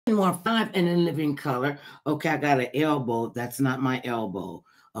more 5 in the living color. Okay, I got an elbow. That's not my elbow.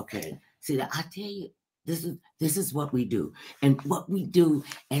 Okay. See that I tell you, this is what we do. And what we do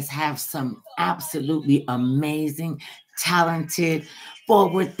is have some absolutely amazing, talented,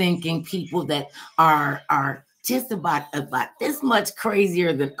 forward-thinking people that are just about this much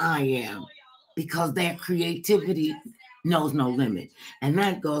crazier than I am because their creativity knows no limit. And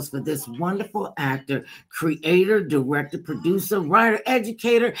that goes for this wonderful actor, creator, director, producer, writer,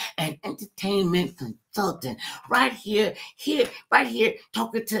 educator, and entertainment consultant. Right here,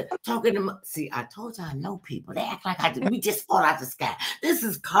 talking to. See, I told you I know people. They act like we just fall out the sky. This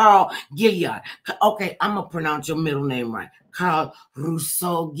is Carl Gilliard. Okay, I'm gonna pronounce your middle name right. Carl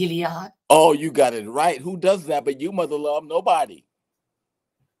Rousseau Gilliard. Oh, you got it right. Who does that but you, Mother Love? Nobody.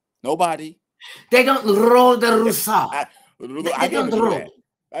 Nobody. They don't roll the Rousseau. I don't roll.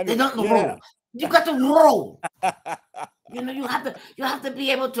 They don't roll. You got to roll. You have to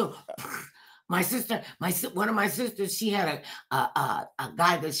be able to. My sister, one of my sisters, she had a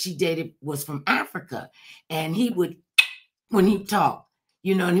guy that she dated was from Africa, and he would, when he talked,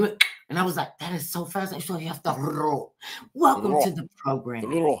 and he would, and I was like, that is so fascinating. So you have to roll. Welcome to the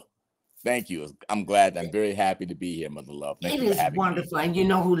program. Thank you. I'm glad. I'm very happy to be here, Mother Love. Thank you for having wonderful. Me. And you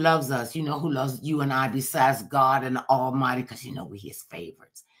know who loves us? You know who loves you and I besides God and the Almighty? Because we his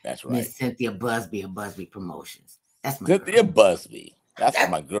favorites. That's right. Miss Cynthia Busby of Busby Promotions. That's my Cynthia Busby. That's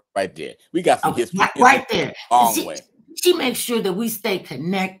my girl right there. We got some history. Right there. Long way. She makes sure that we stay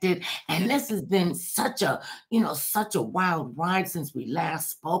connected. And this has been such a wild ride since we last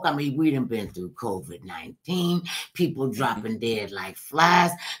spoke. I mean, we done been through COVID-19, people dropping dead like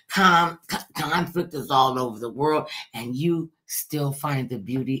flies, conflict is all over the world, and you still find the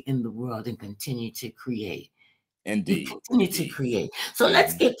beauty in the world and continue to create. Indeed. Continue to create. So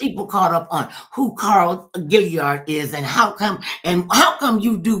let's get people caught up on who Carl Gilliard is and how come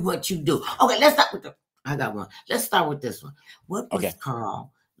you do what you do. Okay, let's start I got one. Let's start with this one. What was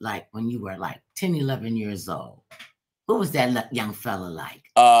Carl like when you were like 10, 11 years old? What was that young fella like?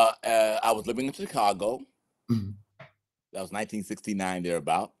 I was living in Chicago. Mm-hmm. That was 1969,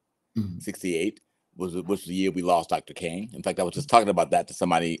 thereabout. Mm-hmm. 68 was the year we lost Dr. King. In fact, I was just talking about that to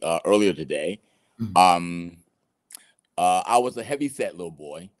somebody earlier today. Mm-hmm. I was a heavy-set little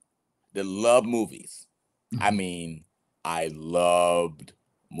boy that loved movies. Mm-hmm. I mean, I loved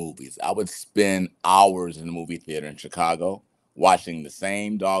movies. I would spend hours in the movie theater in Chicago watching the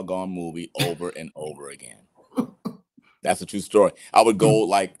same doggone movie over and over again. That's a true story. I would go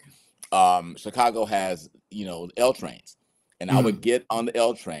Chicago has, L trains, and I would get on the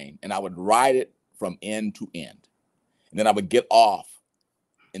L train and I would ride it from end to end. And then I would get off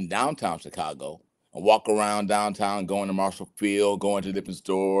in downtown Chicago and walk around downtown, going to Marshall Field, going to different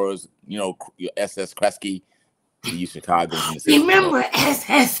stores, SS Kresge. Chicago. Remember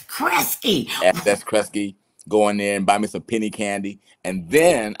SS Kresge? SS Kresge. Go in there and buy me some penny candy. And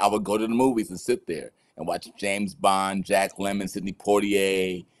then I would go to the movies and sit there and watch James Bond, Jack Lemmon, Sidney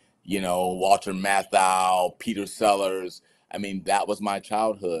Poitier, Walter Matthau, Peter Sellers. I mean, that was my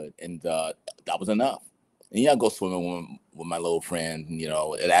childhood. And that was enough. And I'd go swimming with my little friend,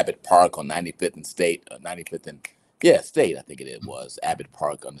 at Abbott Park on 95th and State, 95th and, State, I think it was, Abbott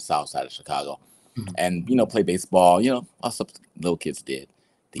Park on the south side of Chicago. Mm-hmm. And, play baseball, all stuff little kids did.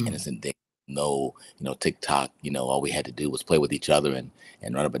 The innocent thing, TikTok, all we had to do was play with each other and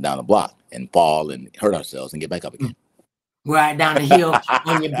run up and down the block and fall and hurt ourselves and get back up again. Right down the hill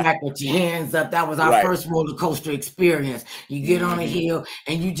on your back with your hands up. That was our first roller coaster experience. You get on a hill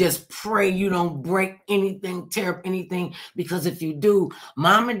and you just pray you don't break anything, tear up anything, because if you do,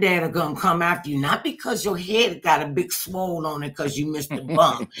 mom and dad are going to come after you, not because your head got a big swole on it because you missed the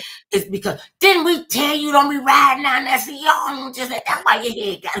bump. It's because, didn't we tell you don't be riding down that y'all just that's why your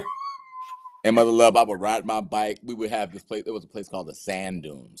head got. And Mother Love, I would ride my bike. We would have this place. There was a place called the Sand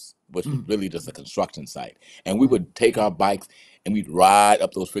Dunes, which was really just a construction site. And we would take our bikes and we'd ride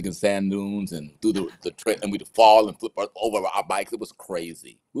up those freaking sand dunes and through the trail, and we'd fall and flip over our bikes. It was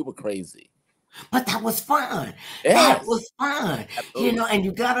crazy. We were crazy. But that was fun. Yes. That was fun. Absolutely. And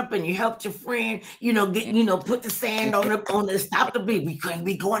you got up and you helped your friend, put the sand on the stop the bleed. We couldn't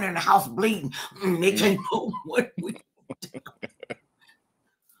be going in the house bleeding. They couldn't know what we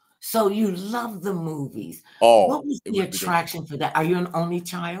So you love the movies. Oh, what was the attraction for that? Are you an only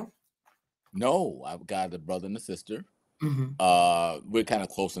child? No, I've got a brother and a sister. Mm-hmm. We're kind of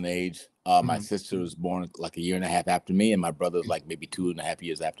close in age. My sister was born like a year and a half after me, and my brother's like maybe 2.5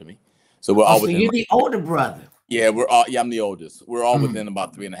 years after me. So we're all within. So you're the older brother. Yeah, I'm the oldest. We're all within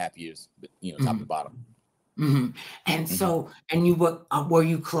about 3.5 years, top to bottom. Mm-hmm. And so, and you were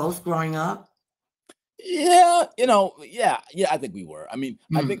you close growing up? Yeah, yeah, I think we were. I mean,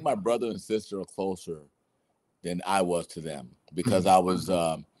 I think my brother and sister are closer than I was to them because I was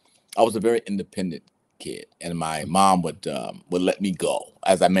a very independent kid, and my mom would let me go.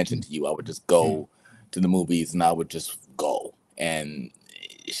 As I mentioned to you, I would just go to the movies, and I would just go, and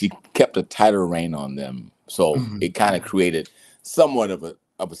she kept a tighter rein on them, so it kind of created somewhat of a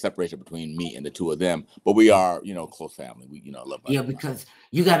separation between me and the two of them. But we are, close family. We, love. Yeah, because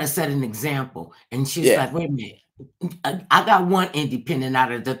you got to set an example. And she's like, wait a minute. I got one independent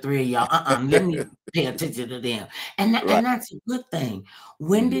out of the three of y'all. Let me pay attention to them. And that's a good thing.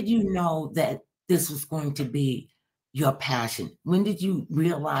 When did you know that this was going to be your passion? When did you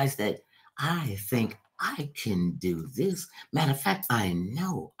realize that I think I can do this? Matter of fact, I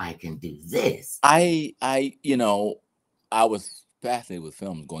know I can do this. I was fascinated with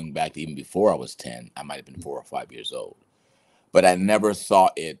films going back to even before I was 10. I might have been 4 or 5 years old. But I never saw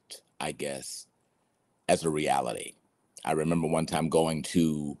it, I guess, as a reality. I remember one time going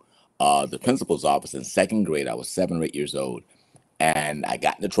to the principal's office in second grade. I was 7 or 8 years old, and I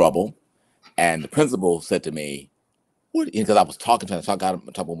got into trouble. And the principal said to me, "What?" Because I was trying to talk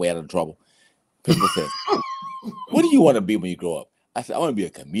my way out of trouble. Principal said, "What do you want to be when you grow up?" I said, "I want to be a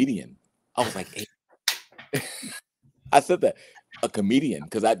comedian." I was like 8. I said that, a comedian,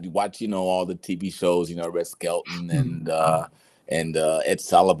 because I watch, all the TV shows, Red Skelton and Ed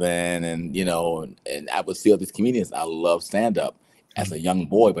Sullivan, and and I would see all these comedians. I love stand up as a young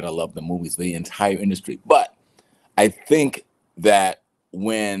boy, but I love the movies, the entire industry. But I think that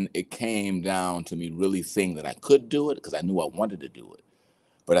when it came down to me really seeing that I could do it, because I knew I wanted to do it,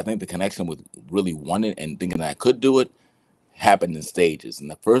 but I think the connection with really wanting and thinking that I could do it happened in stages. And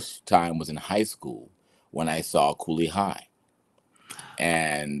the first time was in high school when I saw Cooley High,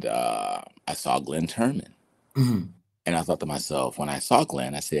 and I saw Glenn Turman. And I thought to myself, when I saw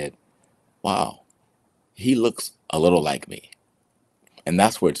Glenn, I said, wow, he looks a little like me. And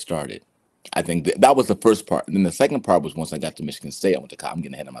that's where it started. I think that was the first part. And then the second part was once I got to Michigan State. I went to college. I'm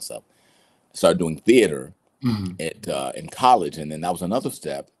getting ahead of myself. I started doing theater in college. And then that was another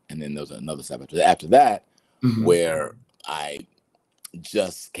step. And then there was another step after that, where I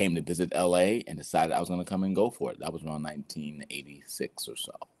just came to visit LA and decided I was going to come and go for it. That was around 1986 or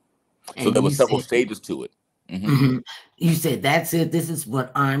so. So there were several stages to it. You said, that's it. This is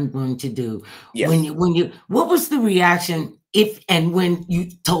what I'm going to do. Yes. What was the reaction if and when you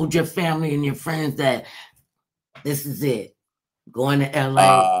told your family and your friends that this is it, going to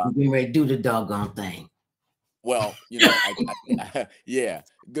LA, and getting ready to do the doggone thing? Well, yeah,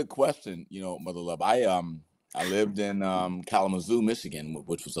 good question. Mother Love, I lived in Kalamazoo, Michigan,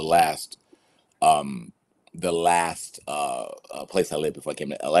 which was the last place I lived before I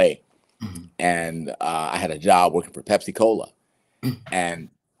came to LA. And I had a job working for Pepsi Cola, and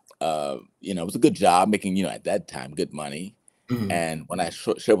it was a good job, making at that time good money. And when I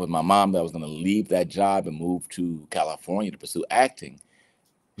shared with my mom that I was going to leave that job and move to California to pursue acting,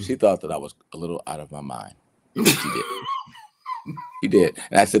 she thought that I was a little out of my mind. She did. He did.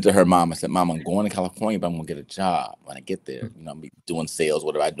 And I said to her mom, I said, "Mom, I'm going to California, but I'm going to get a job when I get there. I'm be doing sales,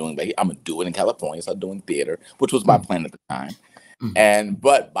 whatever I'm doing, but I'm going to do it in California." So I'm doing theater, which was my plan at the time.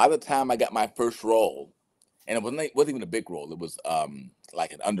 But by the time I got my first role, and it wasn't even a big role, it was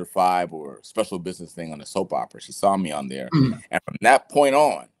like an under 5 or special business thing on a soap opera. She saw me on there, and from that point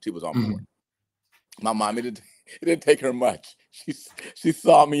on, she was on board. My mom, it didn't take her much. She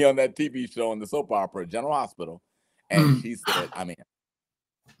saw me on that TV show on the soap opera, General Hospital, and she said, "I'm in."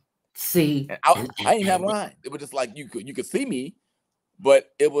 See, and I didn't have a line. It was just like you could see me,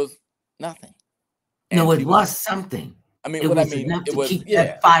 but it was nothing. No, it was something. I mean, it was keep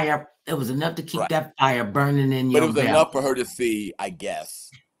that fire. It was enough to keep that fire burning in your belly. But it was enough for her to see, I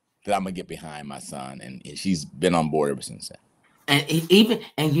guess, that I'm gonna get behind my son, and she's been on board ever since then.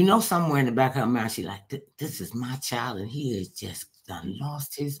 And somewhere in the back of her mind, she's like, "This is my child, and he has just done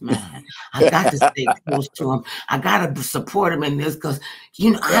lost his mind. I got to stay close to him. I got to support him in this because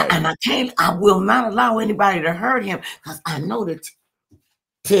I will not allow anybody to hurt him because I know that."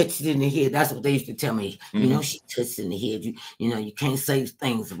 Touched in the head. That's what they used to tell me. She touched in the head. You can't say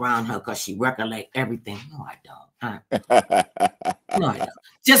things around her because she recollect everything. No, I don't. No, I don't.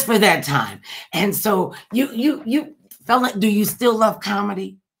 Just for that time. And so you felt like, do you still love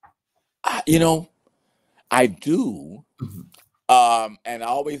comedy? I do. And I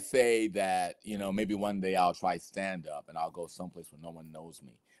always say that, maybe one day I'll try stand up and I'll go someplace where no one knows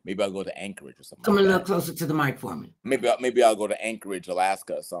me. Maybe I'll go to Anchorage or something. Come a little closer to the mic for me. Maybe I'll go to Anchorage,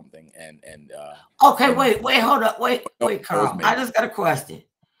 Alaska or something. Okay, wait, hold up. Wait, Carl. I just got a question.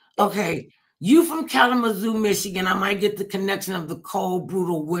 Okay. You from Kalamazoo, Michigan, I might get the connection of the cold,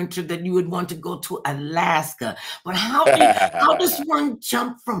 brutal winter that you would want to go to Alaska. But how does one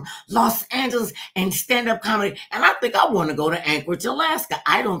jump from Los Angeles and stand-up comedy? And I think I want to go to Anchorage, Alaska.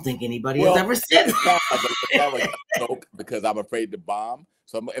 I don't think anybody has ever said that. It's kind of like a joke because I'm afraid to bomb.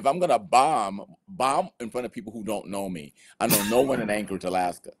 So if I'm gonna bomb in front of people who don't know me. I know no one in Anchorage,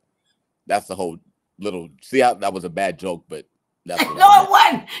 Alaska. That's the whole little. See how that was a bad joke, but that's what no, it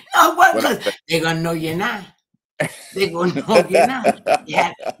wasn't. They're gonna know you're not. They're gonna know you're not.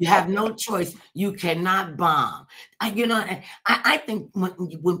 You have no choice. You cannot bomb. I think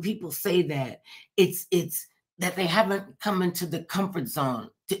when people say that, it's that they haven't come into the comfort zone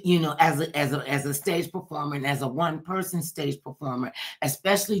to, as a stage performer and as a one-person stage performer,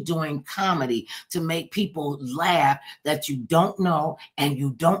 especially doing comedy, to make people laugh that you don't know, and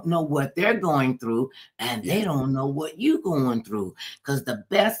you don't know what they're going through, and they don't know what you're going through. Because the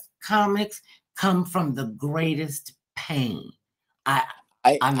best comics come from the greatest pain.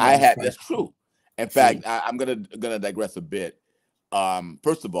 That's true. In fact, I'm gonna digress a bit.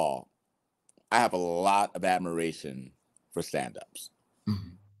 First of all, I have a lot of admiration for stand-ups. Mm-hmm.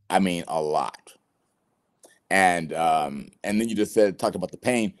 I mean, a lot. And then you just talked about the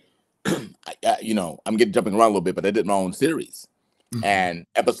pain. I'm jumping around a little bit, but I did my own series. Mm-hmm. And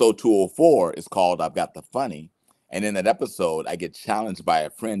episode 204 is called I've Got the Funny. And in that episode, I get challenged by a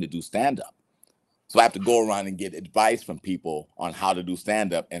friend to do stand-up. So I have to go around and get advice from people on how to do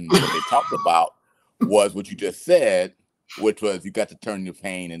stand-up. And what they talked about was what you just said, which was you got to turn your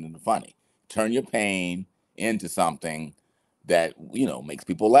pain into the funny. Turn your pain into something that, makes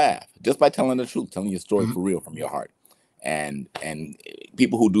people laugh just by telling the truth, telling your story for real from your heart. And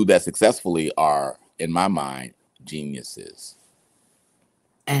people who do that successfully are, in my mind, geniuses.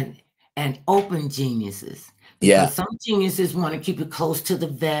 And open geniuses. Because some geniuses want to keep it close to the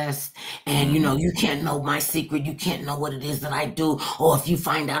vest, and you can't know my secret. You can't know what it is that I do. Or if you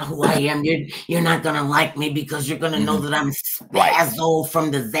find out who I am, you're not gonna like me because you're gonna know that I'm Spazzo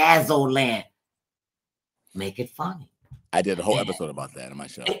from the Zazzo land. Make it funny. I did a whole episode about that in my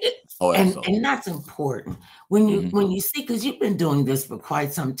show. And that's important when you see, because you've been doing this for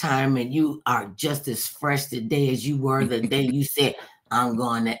quite some time, and you are just as fresh today as you were the day you said, "I'm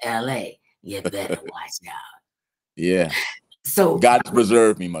going to LA." You better watch out. Yeah. So God has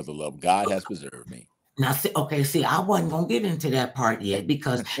preserved me, Mother Love. God has preserved me. Now, see, I wasn't gonna get into that part yet,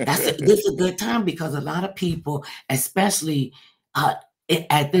 because this is a good time, because a lot of people, especially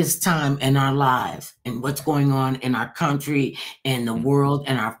at this time in our lives and what's going on in our country, in the world,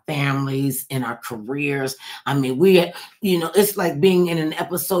 in our families, in our careers. I mean, it's like being in an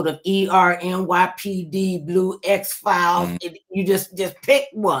episode of ER, NYPD, Blue, X-Files. You just pick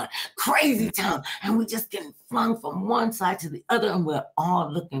one. Crazy town. And we're just getting flung from one side to the other, and we're all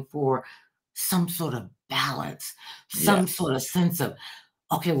looking for some sort of balance, some sort of sense of,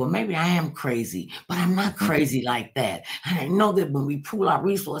 okay, well, maybe I am crazy, but I'm not crazy like that. And I know that when we pool our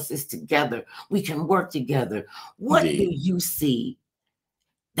resources together, we can work together. What do you see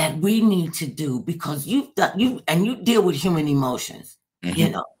that we need to do? Because you deal with human emotions.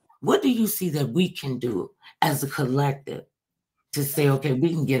 What do you see that we can do as a collective to say, okay, we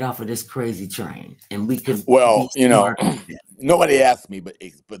can get off of this crazy train, and we can? Well, nobody asked me,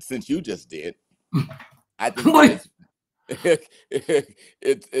 but since you just did, I think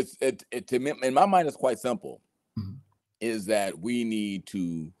it's to me, in my mind, it's quite simple. Is that we need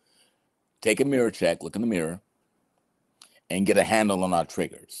to take a mirror check, look in the mirror, and get a handle on our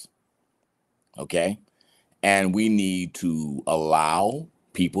triggers. Okay, and we need to allow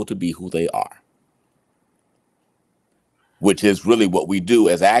people to be who they are, which is really what we do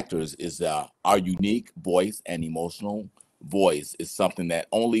as actors. Is our unique voice and emotional voice is something that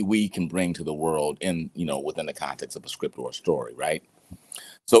only we can bring to the world within the context of a script or a story, right?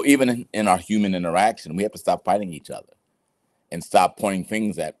 So even in our human interaction, we have to stop fighting each other and stop pointing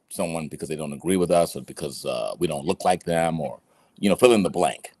things at someone because they don't agree with us, or because we don't look like them, or fill in the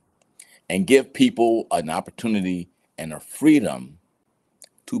blank, and give people an opportunity and a freedom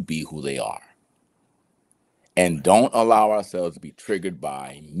to be who they are. And don't allow ourselves to be triggered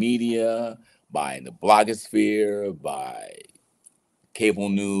by media, by the blogosphere, by cable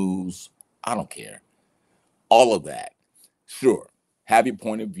news. I don't care. All of that. Sure, have your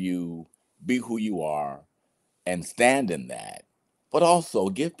point of view, be who you are, and stand in that. But also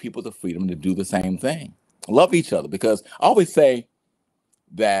give people the freedom to do the same thing. Love each other, because I always say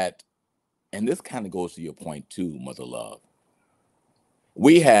that, and this kind of goes to your point too, Mother Love,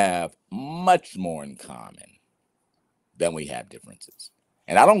 we have much more in common than we have differences.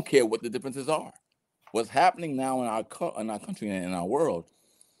 And I don't care what the differences are. What's happening now in our country and in our world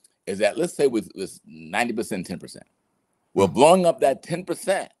is that let's say with 90%, 10%. We're blowing up that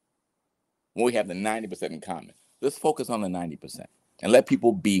 10% when we have the 90% in common. Let's focus on the 90% and let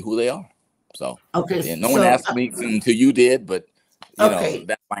people be who they are. So okay, no one asked me until you did, but you know,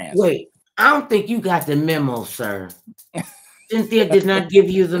 that's my answer. Wait, I don't think you got the memo, sir. Cynthia did not give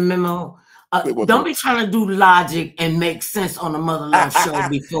you the memo. Don't be trying to do logic and make sense on the Mother Love show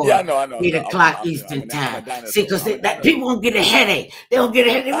before 8 o'clock Eastern time. See, because that people won't get a headache. They don't get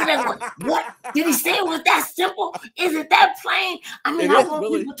a headache. What did he say? It was that simple? Is it that plain? I mean, I want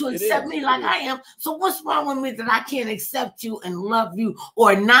people to accept me like I am. So what's wrong with me that I can't accept you and love you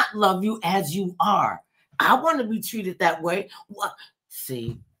or not love you as you are? I want to be treated that way. What?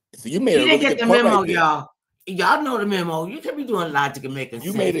 See, so you made a really good point right there. Y'all. Y'all know the memo. You can be doing logic and making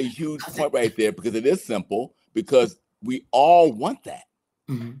sense. You made a huge point right there because it is simple, because we all want that.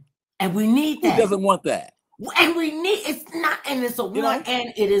 And we need that. Who doesn't want that? And we need, it's not, and it's a want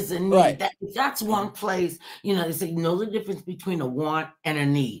and it is a need. Right. That's one place, you know, they say, know the difference between a want and a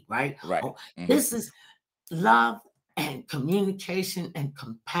need, right? Right. This is love and communication and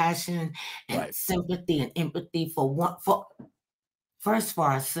compassion and sympathy and empathy for first for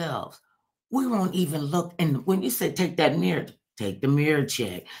ourselves. We won't even look. And when you say take the mirror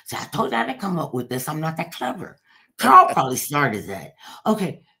check. So I told you I didn't come up with this. I'm not that clever. Carl probably started that.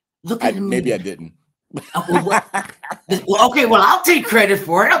 Okay, look at the mirror. Maybe I didn't. Okay, well, I'll take credit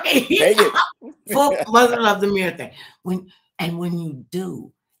for it. Okay, for Mother Love the Mirror thing. When you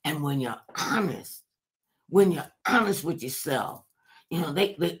do, and when you're honest with yourself, you know,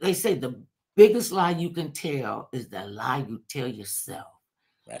 they say the biggest lie you can tell is the lie you tell yourself.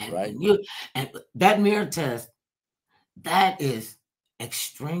 That's and right. And that mirror test, that is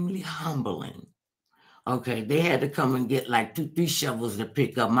extremely humbling. Okay, they had to come and get like 2-3 shovels to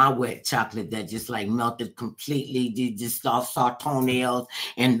pick up my wet chocolate that just like melted completely. You just saw toenails,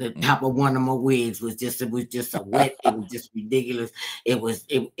 and the top of one of my wigs was just a wet. It was just ridiculous. It was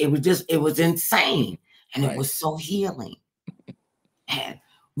insane, and it was so healing. And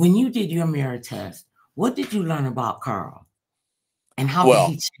when you did your mirror test, what did you learn about Carl? And how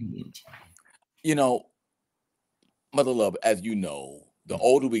did he change? You know, Mother Love, as you know, the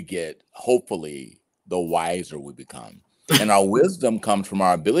older we get, hopefully, the wiser we become. And our wisdom comes from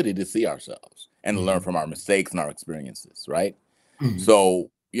our ability to see ourselves and learn from our mistakes and our experiences, right?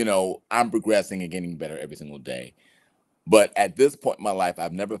 So, you know, I'm progressing and getting better every single day. But at this point in my life,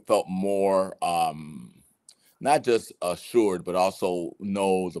 I've never felt more, not just assured, but also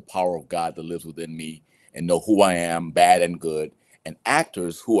know the power of God that lives within me and know who I am, bad and good. And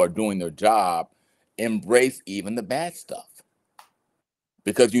actors who are doing their job embrace even the bad stuff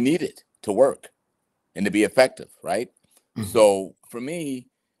because you need it to work and to be effective, right? So for me,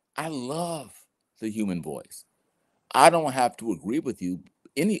 I love the human voice. I don't have to agree with you.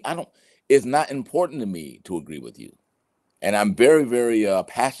 It's not important to me to agree with you. And I'm very, very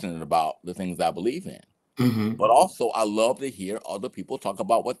passionate about the things I believe in. But also I love to hear other people talk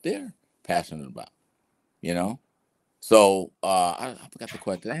about what they're passionate about, you know? So I forgot the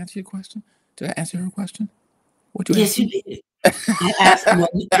question. Did I answer your question? Did I answer her question? Yes, you did. I asked,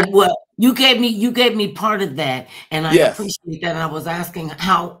 well, you gave me part of that, and I appreciate that. And I was asking,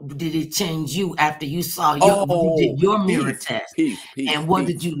 how did it change you after you saw you did your mirror test? And what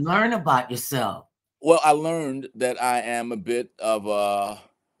did you learn about yourself? Well, I learned that I am a bit of a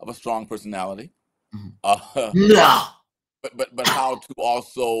strong personality. No. But how to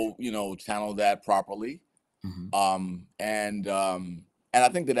also, you know, channel that properly. And I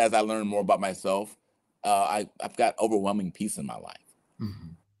think that as I learn more about myself, I've got overwhelming peace in my life.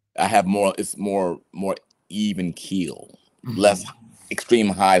 I have it's more even keel, less extreme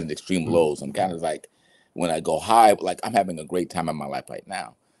highs and extreme lows. I'm kind of like, when I go high, like I'm having a great time in my life right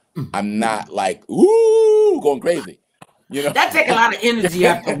now. I'm not like, ooh, going crazy. You know, that takes a lot of energy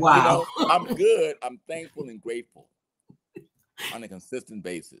after a while. You know, I'm good. I'm thankful and grateful on a consistent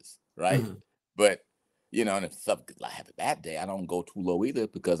basis, right? But you know, and if I have a bad day, I don't go too low either,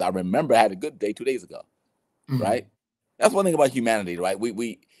 because I remember I had a good day 2 days ago, right? That's one thing about humanity, right?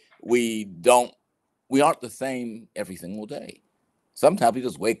 We aren't the same every single day. Sometimes we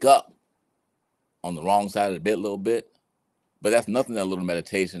just wake up on the wrong side of the bed a little bit, but that's nothing that a little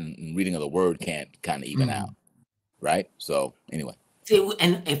meditation and reading of the word can't kind of even out, right? So anyway. See,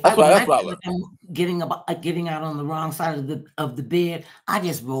 and if I'm getting out on the wrong side of the bed, I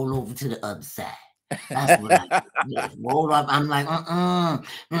just roll over to the other side. That's what I just roll up. I'm like,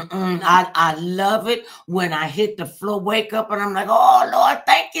 I love it when I hit the floor, wake up, and I'm like, oh Lord,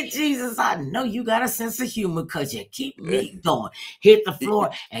 thank you, Jesus. I know you got a sense of humor because you keep me going. Hit the floor,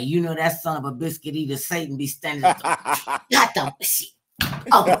 and you know that son of a biscuit eater Satan be standing. Got the shit.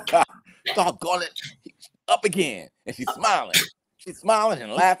 Oh, doggone it, up again, and she's smiling. She's smiling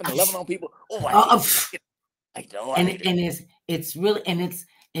and laughing and loving on people. Oh, I know. And it's really, and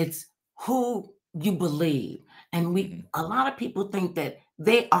it's who you believe. And a lot of people think that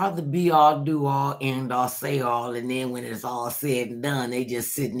they are the be all, do all, end all, say all, and then when it's all said and done, they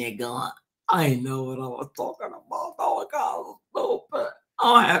just sitting there going, I know what I was talking about. Oh God, stupid. I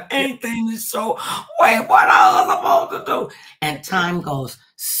don't have anything to show. Wait, what I was supposed to do? And time goes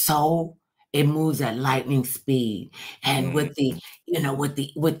so. It moves at lightning speed, and with the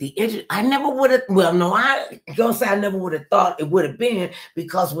I never would have. Well, no, I gonna say I never would have thought it would have been,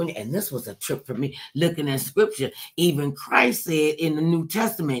 because and this was a trip for me looking at scripture. Even Christ said in the New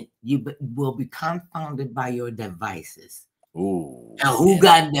Testament, "You will be confounded by your devices." Ooh, now who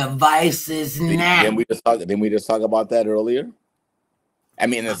got devices now? Didn't we just talk about that earlier? I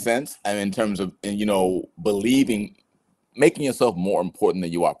mean, in a sense, I mean, in terms of believing. Making yourself more important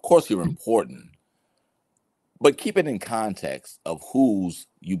than you are. Of course, you're important, but keep it in context of whose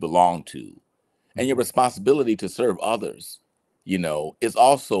you belong to, and your responsibility to serve others. Is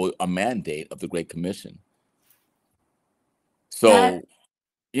also a mandate of the Great Commission. So, I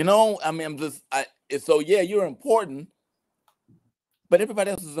mean, you're important, but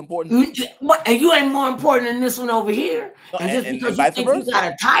everybody else is important. And you ain't more important than this one over here. And just because you think you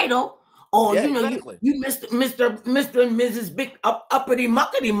got a title. Or exactly. you Mr. and Mrs. Big uppity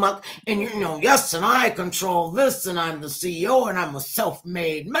muckety muck, and yes, and I control this, and I'm the CEO, and I'm a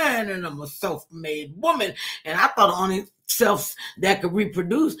self-made man, and I'm a self-made woman, and I thought the only selves that could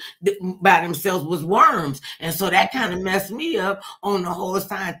reproduce by themselves was worms, and so that kind of messed me up on the whole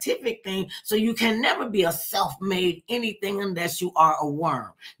scientific thing. So you can never be a self-made anything unless you are a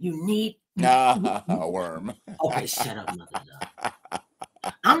worm. You need a worm. Okay, shut up, mother.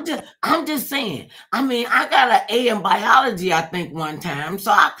 I'm just saying. I mean, I got an A in biology, I think, one time,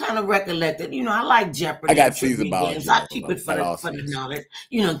 so I kind of recollected. I like Jeopardy. I got C's in biology. I keep it for the knowledge,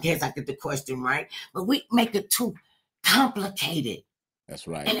 in case I get the question right. But we make it too complicated. That's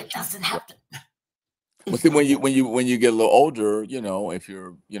right. And it doesn't have to. Well, see, when you get a little older, if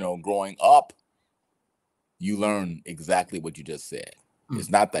you're growing up, you learn exactly what you just said.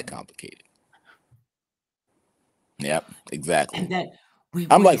 It's not that complicated. Yep, exactly. And that.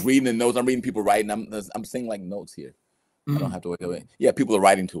 I'm like reading the notes. I'm reading people writing. I'm seeing like notes here. I don't have to wait away. Yeah, people are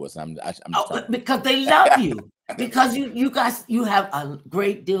writing to us. I'm because they love you. Because you guys, you have a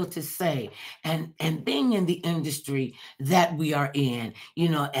great deal to say, and being in the industry that we are in,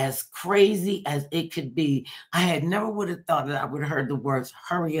 as crazy as it could be, I had never would have thought that I would have heard the words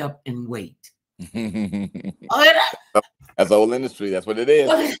 "hurry up and wait." That's the whole industry. That's what it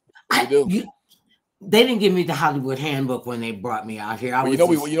is. They didn't give me the Hollywood handbook when they brought me out here.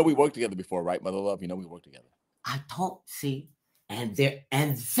 We worked together before, right, Mother Love? We worked together. I don't see, and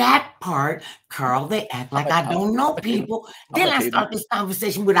that part, Carl, they act like I don't know people. Then I start this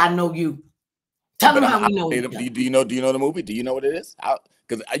conversation with "I know you." Tell them how we know each other. Do you know the movie? Do you know what it is?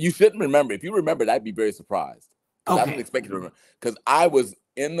 Because you shouldn't remember. If you remember, I'd be very surprised. Okay. I didn't expect you to remember. Because I was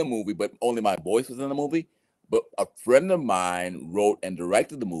in the movie, but only my voice was in the movie. But a friend of mine wrote and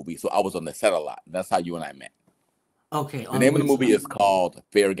directed the movie, so I was on the set a lot. That's how you and I met. Okay. The name of the movie is called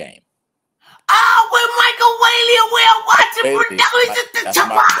Fair Game. Oh, with Michael Whaley, That's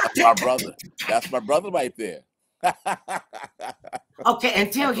my brother. That's my brother right there. Okay,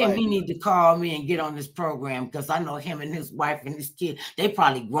 and tell him he need to call me and get on this program, because I know him and his wife and his kid, they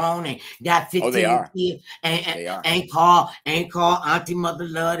probably grown and got 15 kids, and ain't call Auntie Mother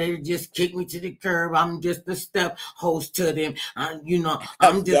Love. They just kick me to the curb. I'm just a step host to them. I'm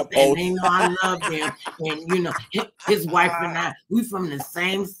just, and they know I love them. And his wife and I, we from the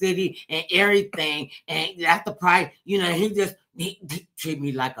same city and everything. And that's the price. He treat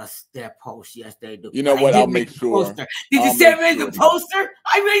me like a step host. Yes, they do. You know what? I'll make sure. Did you say I made the poster?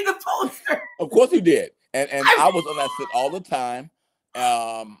 I made the poster. Of course you did. And I was on that set all the time.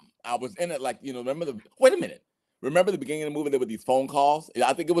 I was in it like, wait a minute. Remember the beginning of the movie, there were these phone calls?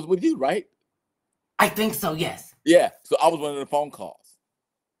 I think it was with you, right? I think so, yes. Yeah. So I was one of the phone calls.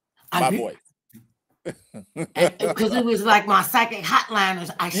 My voice. Because it was like my psychic hotliners.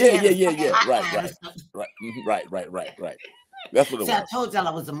 Right. That's what it was. I told y'all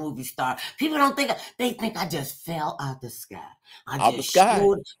I was a movie star. People don't think they think I just fell out the sky. Out the sky.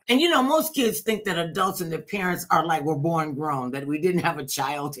 And most kids think that adults and their parents are like we're born grown, that we didn't have a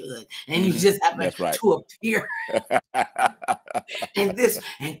childhood, and you just happen to appear.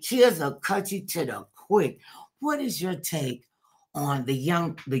 and kids will cut you to the quick. What is your take on the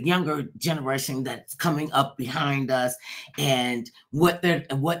younger generation that's coming up behind us and what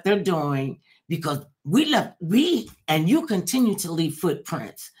they're doing? because and you continue to leave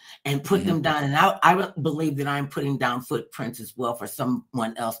footprints and put them down. And I believe that I'm putting down footprints as well for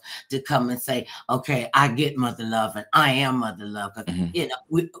someone else to come and say, okay, I get mother love and I am mother love. You know,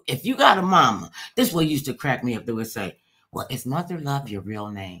 if you got a mama, this one used to crack me up. They would say, well, is mother love your real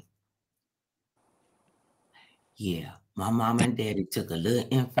name? Yeah. My mom and daddy took a little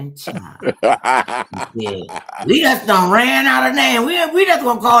infant child. We just done ran out of name. We just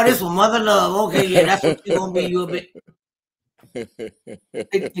gonna call this one Mother Love. Okay, yeah, that's what you gonna be. You a bit.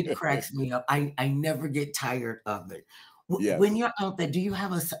 It cracks me up. I never get tired of it. Yes. When you're out there, do you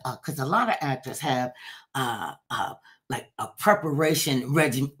have because a lot of actors have like a preparation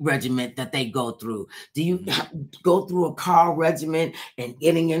regiment that they go through? Do you go through a call regiment and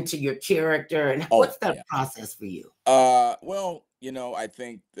getting into your character? And what's that process for you? Well, you know, I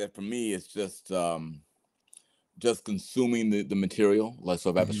think that for me, it's just consuming the material. Like,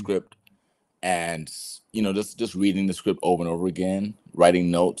 so if I have a script and, you know, just reading the script over and over again,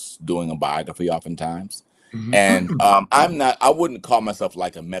 writing notes, doing a biography oftentimes. And I wouldn't call myself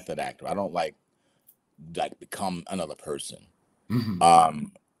like a method actor. I don't like become another person.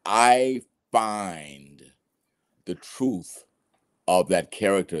 I find the truth of that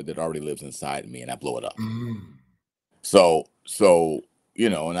character that already lives inside me and I blow it up. So, you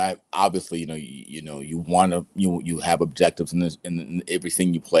know, and I obviously, you know, you want to, you have objectives in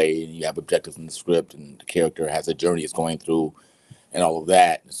everything you play, and you have objectives in the script, and the character has a journey it's going through and all of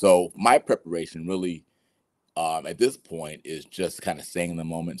that. So my preparation really, at this point, is just kind of staying in the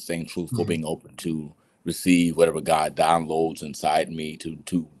moment, staying truthful, being open to receive whatever God downloads inside me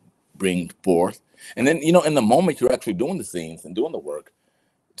to bring forth. And then, you know, in the moment you're actually doing the scenes and doing the work,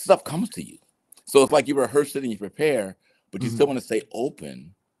 stuff comes to you. So it's like you rehearse it and you prepare, but you still want to stay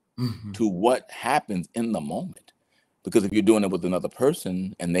open to what happens in the moment. Because if you're doing it with another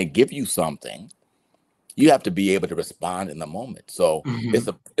person and they give you something, you have to be able to respond in the moment. So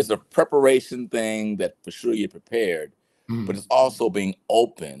it's a preparation thing that for sure you're prepared, but it's also being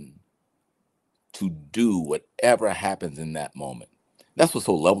open to do whatever happens in that moment. That's what's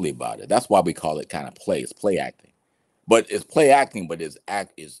so lovely about it. That's why we call it kind of play. It's play acting. But it's play acting, but it's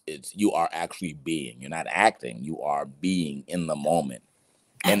you are actually being. You're not acting, you are being in the moment,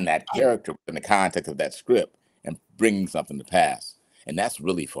 in that character, in the context of that script, and bringing something to pass. And that's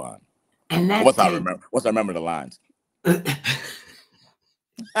really fun. And once I remember the lines. Do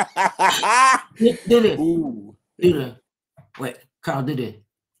it. Do it. Wait, Carl, do it.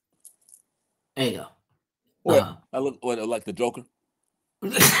 There you go. I look like the Joker.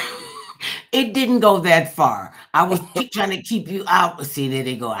 It didn't go that far. I was trying to keep you out. See, there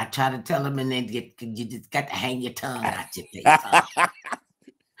they go. I try to tell them, and then you just got to hang your tongue out your face. I'm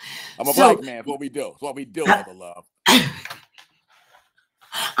a black man. It's what we do. It's what we do, Mother Love.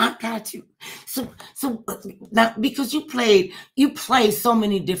 I got you. So now, because you play so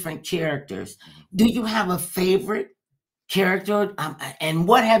many different characters, do you have a favorite character? And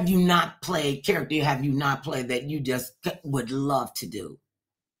what have you not played? Character have you not played that you just would love to do?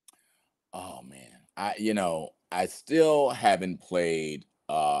 Oh man, I still haven't played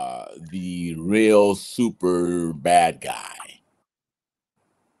the real super bad guy.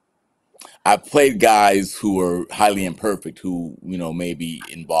 I've played guys who are highly imperfect, who may be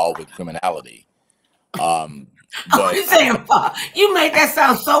involved with criminality. But you saying, you made that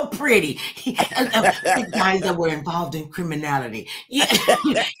sound so pretty. The guys that were involved in criminality.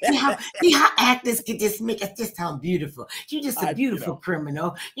 See how actors can just make it just sound beautiful. You're just a beautiful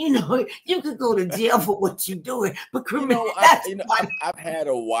criminal. You could go to jail for what you're doing, but criminal. I've had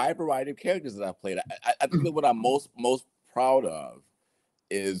a wide variety of characters that I've played. I think that what I'm most proud of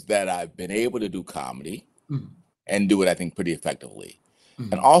is that I've been able to do comedy and do it, I think, pretty effectively,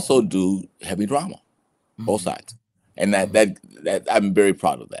 and also do heavy drama. Both sides. And that I'm very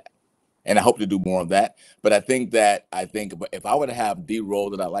proud of that. And I hope to do more of that. But I think if I were to have the role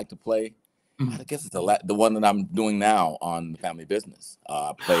that I like to play, I guess it's the one that I'm doing now on Family Business.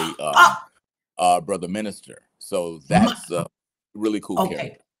 Play Brother Minister. So that's a really cool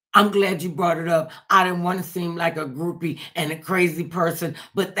character. I'm glad you brought it up. I didn't want to seem like a groupie and a crazy person,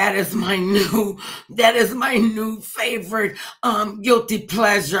 but that is my new favorite guilty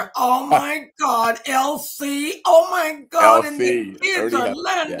pleasure. Oh my God, LC. Oh my God. LC, and the kids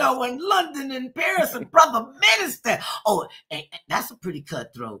Orlando and London and Paris and Brother Minister. Oh, and that's a pretty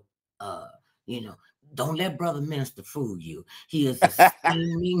cutthroat. Don't let Brother Minister fool you. He is a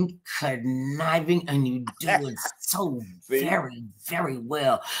scheming, conniving, and you do it so very, very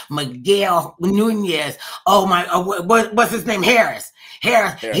well. Miguel Nunez. Oh my! What's his name? Harris.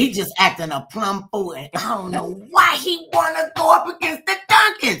 He just acting a plum fool, and I don't know why he want to go up against the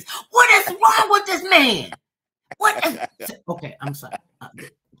Duncans. What is wrong man. What? Okay, I'm sorry.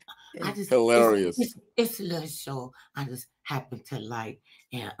 I just hilarious. It's a little show I just happen to like,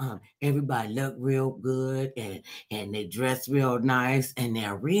 and everybody look real good, and they dress real nice, and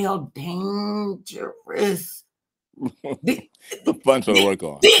they're real dangerous. The fun show to work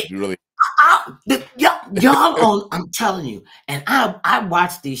on. You really. Y'all, I'm telling you, and I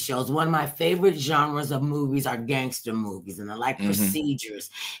watch these shows. One of my favorite genres of movies are gangster movies, and I like procedures,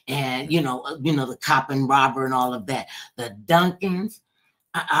 and you know the cop and robber and all of that. The Duncans,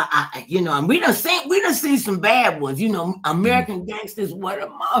 and we done seen some bad ones. You know, American Gangsters. What a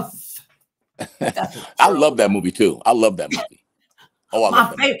month! I love that movie too. I love that movie. Oh,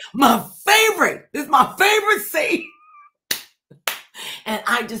 my favorite. This is my favorite scene. And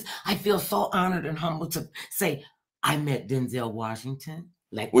I feel so honored and humbled to say I met Denzel Washington.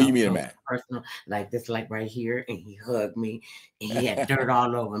 Like, what you mean, man? Personal, like this, like right here, and he hugged me, and he had dirt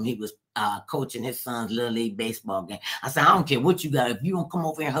all over him. He was coaching his son's little league baseball game. I said, I don't care what you got. If you don't come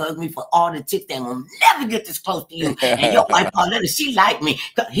over and hug me, for all the chicks that will never get this close to you. And your wife Pauletta, she liked me.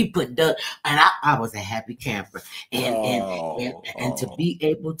 He put dirt, and I was a happy camper. And to be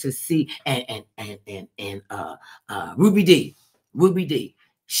able to see and Ruby D.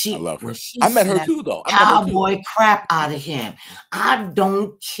 I love her. I met her too, though. Cowboy crap out of him. I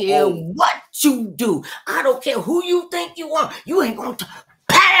don't care what you do. I don't care who you think you are. You ain't gonna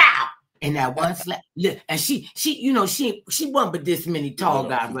pow. And that one slap. And she wasn't but this many tall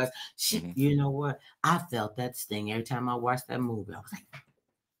guys, but you know what? I felt that sting every time I watched that movie. I was like,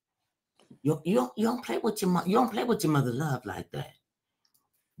 you don't play with your mother love like that.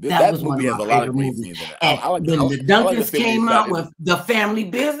 That was movie has a lot of great scenes in it. When the Duncans came out with The Family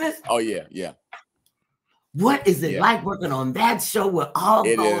Business. Oh yeah. What is it like working on that show with all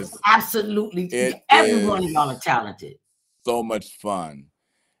those? Absolutely, every one of y'all are talented. So much fun,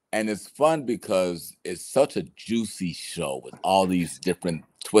 and it's fun because it's such a juicy show with all these different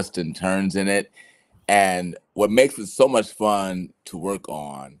twists and turns in it. And what makes it so much fun to work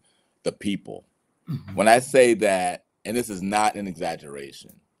on, the people. When I say that, and this is not an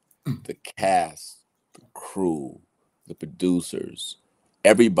exaggeration. The cast, the crew, the producers,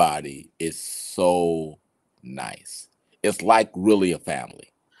 everybody is so nice. It's like really a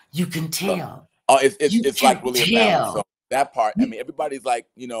family. You can tell. It's like really a family. So that part, I mean, everybody's like,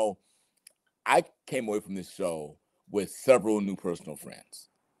 I came away from this show with several new personal friends.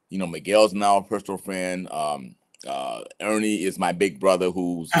 Miguel's now a personal friend. Ernie is my big brother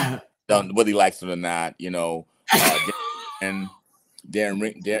who's done whether he likes it or not, and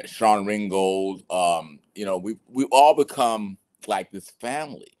Sean Ringgold, we've all become like this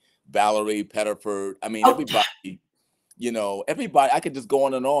family. Valerie Pettiford. I mean, everybody, I could just go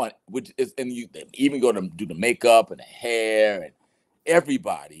on, which is, and you even go to do the makeup and the hair, and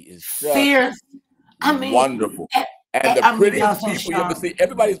everybody is just fierce. Wonderful. And the prettiest people you ever see.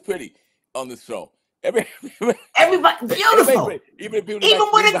 Everybody's pretty on this show. Everybody beautiful. Even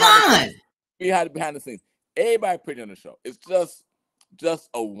with a gun. Behind the scenes. Everybody pretty on the show. It's just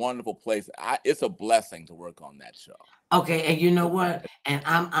a wonderful place. It's a blessing to work on that show. Okay, and you know what? And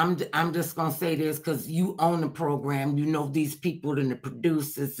I'm just gonna say this because you own the program. You know these people and the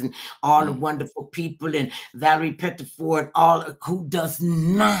producers and all the wonderful people and Valerie Pettiford, who does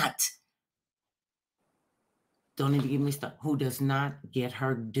not. Don't even get me started. Who does not get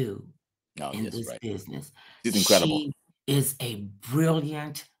her due in this business? She's incredible. She is a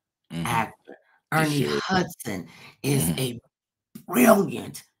brilliant actor. Ernie Hudson is a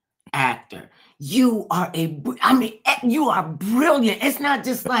brilliant actor. You are you are brilliant. It's not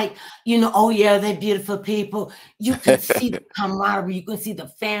just like, they're beautiful people. You can see the camaraderie. You can see the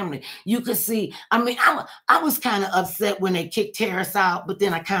family. You can see, I was kind of upset when they kicked Harris out, but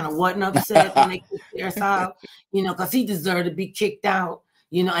then I kind of wasn't upset when they kicked Harris out, because he deserved to be kicked out.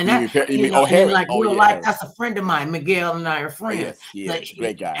 And that, that's a friend of mine. Miguel and I are friends. Yes,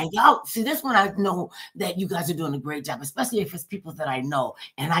 great guy. And y'all see this one. I know that you guys are doing a great job, especially if it's people that I know,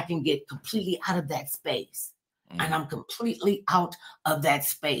 and I can get completely out of that space. And I'm completely out of that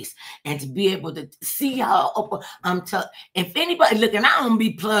space, and to be able to see how open if anybody looking, I don't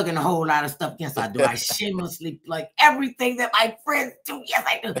be plugging a whole lot of stuff. Yes, I do. I shamelessly plug everything that my friends do. Yes,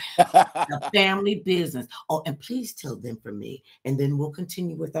 I do. The family business. Oh, and please tell them for me, and then we'll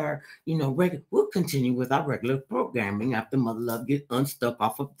continue with our, we'll continue with our regular programming after Mother Love get unstuck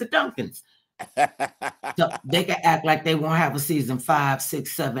off of the Duncans. So they can act like they won't have a season 5,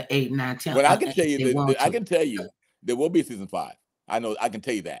 6, 7, 8, 9, 10. But I can tell you, there will be a season 5. I know. I can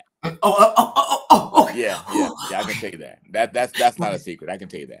tell you that. Okay. Yeah. I can tell you that. That's not a secret. I can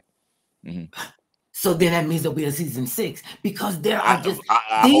tell you that. So then that means there'll be a season 6 because there are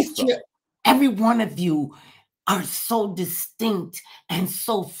every one of you are so distinct and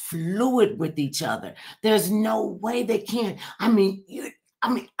so fluid with each other. There's no way they can't. I'm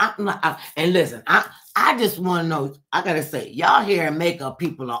not. And listen, I just want to know. I gotta say, y'all hair and makeup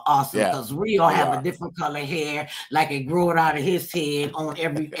people are awesome because Rio have a different color hair, like it grew it out of his head on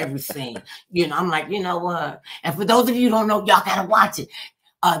every scene. I'm like, you know what? And for those of you who don't know, y'all gotta watch it.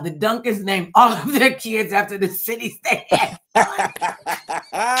 The Duncans named all of their kids after the cities they had.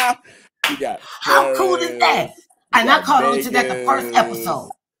 How cool is that? And I caught on to that the first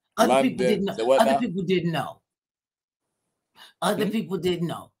episode. Other people didn't know. Other people didn't know. Other people didn't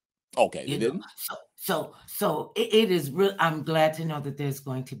know. Okay, you didn't. So it is real. I'm glad to know that there's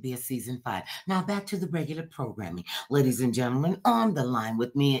going to be a season 5. Now back to the regular programming, ladies and gentlemen. On the line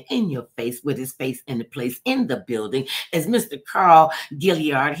with me and in your face, with his face in the place in the building, is Mr. Carl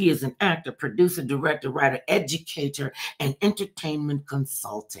Gilliard. He is an actor, producer, director, writer, educator, and entertainment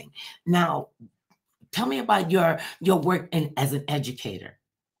consulting. Now, tell me about your work as an educator.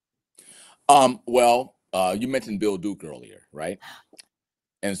 Well, you mentioned Bill Duke earlier, right?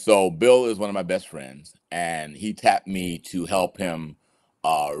 And so Bill is one of my best friends, and he tapped me to help him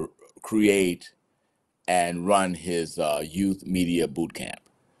create and run his youth media boot camp.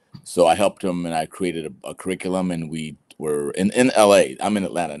 So I helped him, and I created a curriculum, and we were in LA. I'm in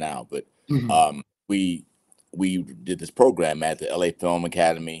Atlanta now, but we did this program at the LA Film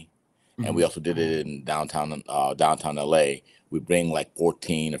Academy, and we also did it in downtown LA. We bring like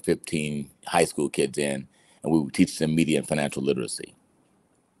 14 or 15 high school kids in, and we would teach them media and financial literacy.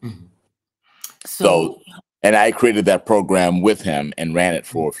 So, and I created that program with him and ran it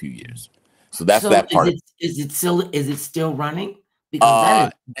for a few years. So that's that part. Is it still running?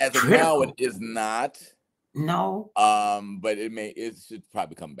 Because as of now, it is not. No. But it should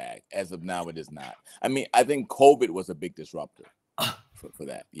probably come back. As of now, it is not. I mean, I think COVID was a big disruptor for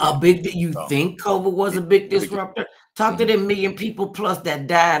that. Yeah. You think COVID was a big disruptor? Talk to the million people plus that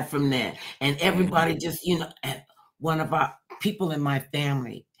died from that, and everybody just and one of our people in my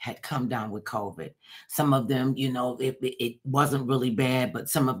family had come down with COVID. Some of them, it wasn't really bad, but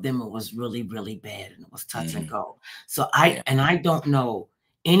some of them it was really, really bad, and it was touch and go. So I don't know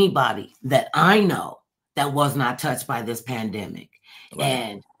anybody that I know that was not touched by this pandemic. Right.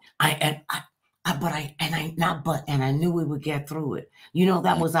 And I knew we would get through it.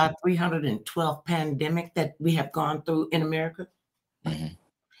 That was our 312th pandemic that we have gone through in America.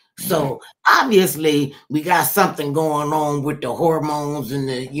 So obviously we got something going on with the hormones and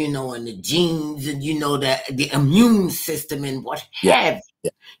the, and the genes and, the immune system and what have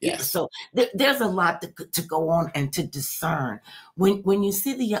you. Yeah. So there's a lot to go on and to discern. When you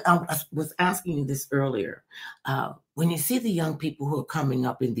see I was asking you this earlier, when you see the young people who are coming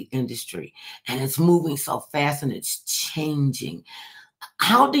up in the industry and it's moving so fast and it's changing,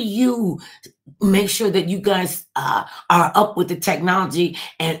 how do you make sure that you guys are up with the technology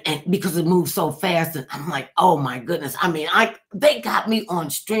and because it moves so fast? And I'm like, oh my goodness. I mean, they got me on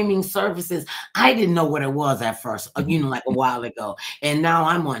streaming services. I didn't know what it was at first, like a while ago. And now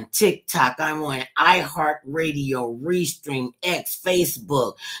I'm on TikTok. I'm on iHeartRadio, Restream, X,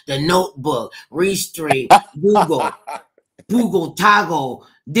 Facebook, The Notebook, Restream, Google, Toggle,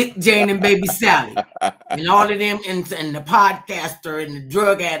 Dick, Jane, and Baby Sally, and all of them, and the podcaster and the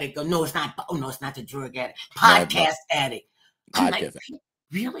drug addict. No, it's not. Oh no, it's not the drug addict. Podcast addict. I'm like,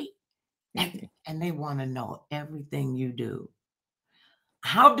 really? And they want to know everything you do.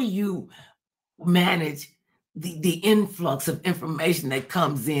 How do you manage the influx of information that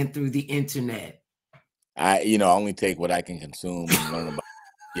comes in through the internet? I only take what I can consume and learn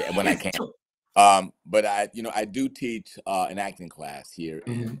about. When I can. But I do teach an acting class here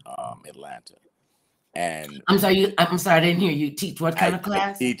in Atlanta, and I'm sorry, I didn't hear you. Teach what kind of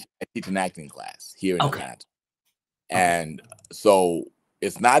class? I teach an acting class here in Atlanta, and so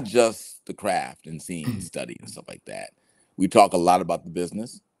it's not just the craft and scene study and stuff like that. We talk a lot about the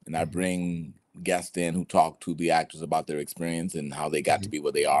business, and I bring guests in who talk to the actors about their experience and how they got to be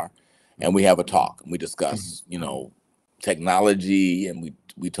where they are, and we have a talk and we discuss, technology, and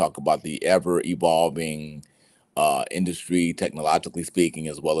we talk about the ever evolving industry, technologically speaking,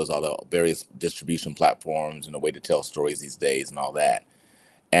 as well as all the various distribution platforms and the way to tell stories these days and all that.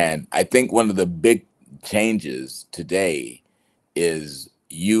 And I think one of the big changes today is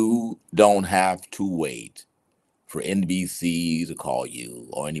you don't have to wait for NBC to call you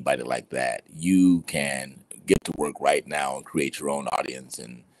or anybody like that. You can get to work right now and create your own audience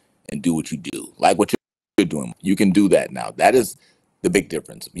and do what you do, like what you're doing. You can do that now. That is the big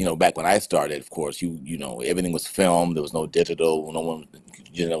difference. Back when I started, of course, everything was filmed. There was no digital.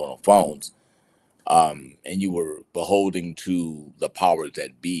 No phones. And you were beholden to the powers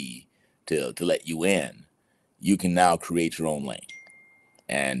that be to let you in, you can now create your own lane.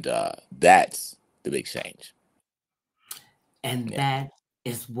 And that's the big change. And that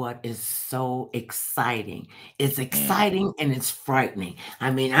is what is so exciting. It's exciting and it's frightening.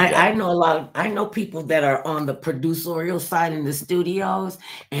 I mean, I know people that are on the producerial side in the studios,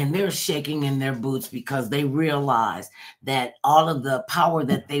 and they're shaking in their boots because they realize that all of the power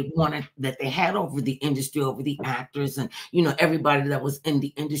that they wanted, that they had over the industry, over the actors, and everybody that was in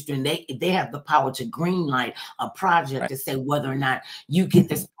the industry, and they have the power to greenlight a project to say whether or not you get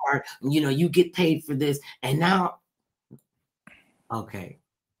this part, you get paid for this, and now. Okay,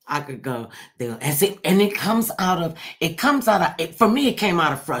 I could go there, and it comes out of for me. It came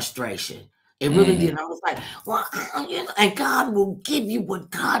out of frustration. It really did. I was like, well, and God will give you what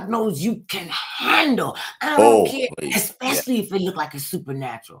God knows you can handle. I don't care, especially if it look like it's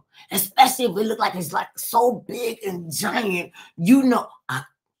supernatural, especially if it look like it's like so big and giant. And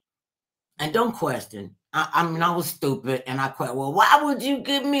don't question. I mean, I was stupid, and I questioned. Well, why would you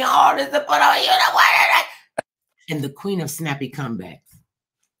give me all this to put on you? And the queen of snappy comebacks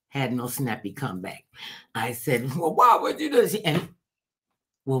had no snappy comeback. I said, well, why would you do this? And,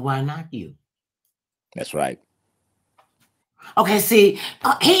 well, why not you? That's right. Okay, see,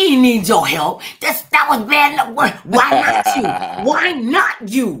 he needs your help. That was bad enough. Why not you? Why not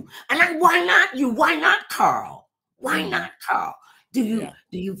you? And why not you? Why not Carl? Why not Carl? Do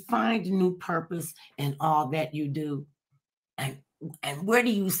you find a new purpose in all that you do? And where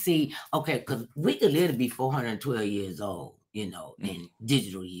do you see, okay, because we could live to be 412 years old, in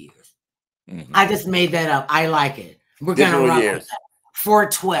digital years. I just made that up. I like it. We're going to run with that.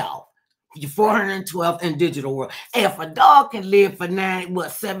 412. 412 in digital world. Hey, if a dog can live for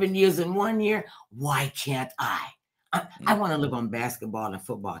 7 years in 1 year, why can't I? I want to live on basketball and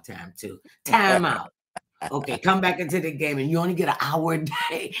football time too. Time out. Okay, come back into the game and you only get an hour a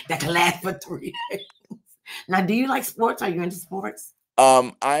day that can last for 3 days. Now, do you like sports? Are you into sports?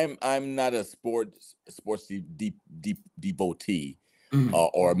 I'm not a sports devotee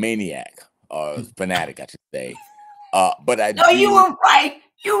or a maniac or fanatic, I should say. But I no, you were right.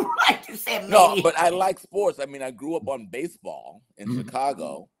 You were right to say maniac. No, but I like sports. I mean, I grew up on baseball in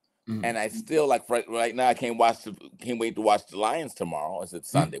Chicago, and I still like right now. I can't wait to watch the Lions tomorrow. Is it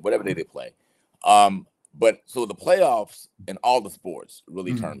Sunday? Whatever day they play. But so the playoffs and all the sports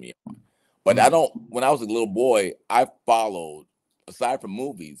really turned me on. But when I was a little boy, I followed, aside from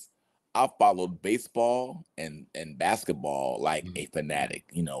movies, I followed baseball and basketball like a fanatic.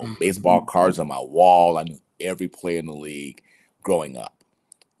 Baseball cards on my wall. I knew every player in the league growing up.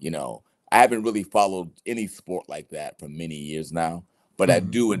 I haven't really followed any sport like that for many years now, but I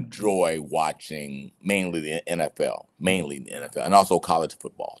do enjoy watching mainly the NFL, and also college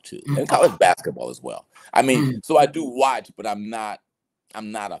football too, and college basketball as well. I mean, so I do watch, but I'm not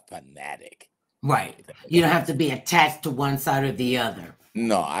a fanatic. Right. You don't have to be attached to one side or the other.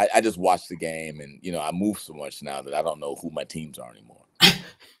 No, I just watch the game, and I move so much now that I don't know who my teams are anymore.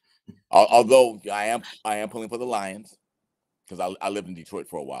 Although I am pulling for the Lions because I lived in Detroit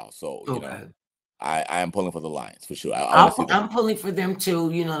for a while, so I am pulling for the Lions for sure. I'm pulling for them too.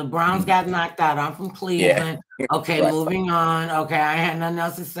 The Browns got knocked out. I'm from Cleveland. Yeah. Okay, right. Moving on. Okay, I had nothing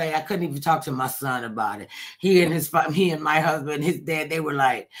else to say. I couldn't even talk to my son about it. He and my husband, his dad, they were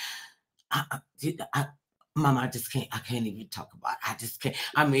like, Mom, I can't even talk about it. I just can't.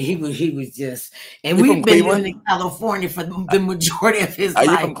 I mean, he was just, and we've been living in California for the majority of his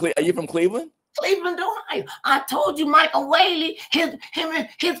life. Are you from Cleveland? Cleveland, Ohio. I told you, Michael Whaley. His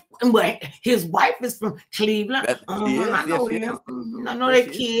wife is from Cleveland. I know him. I know their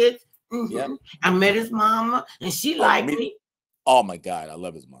kids. Yep. I met his mama, and she liked me. Oh my God, I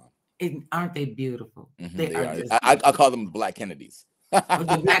love his mom. Aren't they beautiful? They are. I call them Black Kennedys.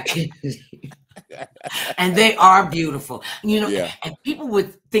 The Black Kennedys. And they are beautiful. And people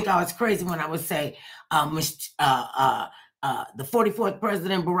would think I was crazy when I would say, the 44th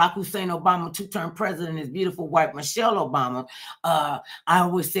president, Barack Hussein Obama, two-term president, his beautiful wife, Michelle Obama. I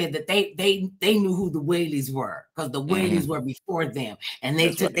always said that they knew who the Whaleys were because the Whaleys were before them, and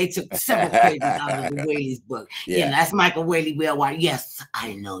they took several pages out of the Whaley's book. Yeah, that's Michael Whaley. Well, yes,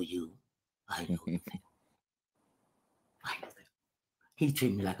 I know you. I know you. He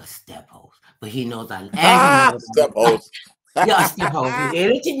treated me like a step host, but he knows step host. Yeah, step host.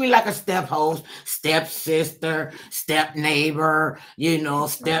 They treat me like a step host, step sister, step neighbor,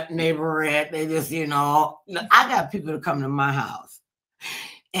 step neighborette. They just, I got people to come to my house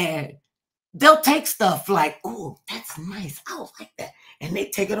and they'll take stuff like, oh, that's nice. I like that. And they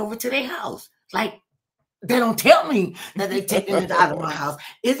take it over to their house. Like, They don't tell me that they're taking it out of my house.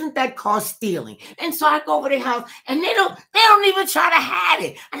 Isn't that called stealing? And so I go over their house and they don't even try to hide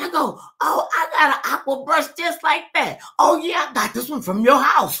it. And I go, oh, I got an aqua brush just like that. Oh yeah, I got this one from your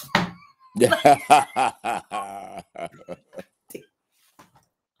house.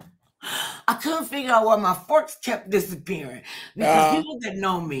 I couldn't figure out why my forks kept disappearing, because people that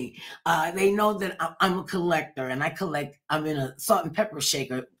know me, they know that I'm a collector, and I'm in a salt and pepper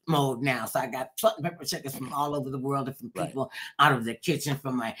shaker mode now. So I got salt and pepper shakers from all over the world, and from people out of the kitchen,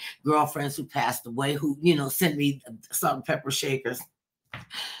 from my girlfriends who passed away, who, sent me salt and pepper shakers.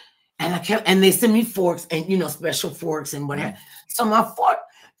 And they send me forks and, special forks and whatever. So my fork,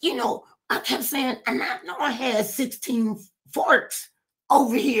 I kept saying, and I know I had 16 forks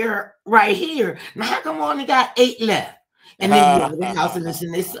over here, right here. Now, how come I only got 8 left? And then go to the house and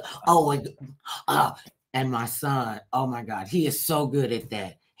listen. They say, and my son, oh my God, he is so good at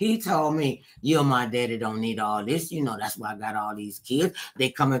that. He told me, you and my daddy don't need all this. That's why I got all these kids.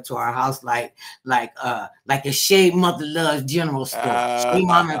 They come into our house like a Shea Mother Loves general store, Shea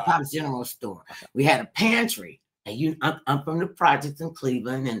Mama and Pop's general store. We had a pantry. And I'm from the projects in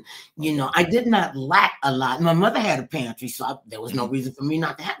Cleveland, and I did not lack a lot. My mother had a pantry, so there was no reason for me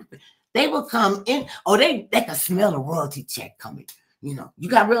not to have it. They would come in, they could smell a royalty check coming. You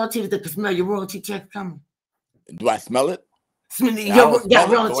got relatives that can smell your royalty check coming. Do I smell it? You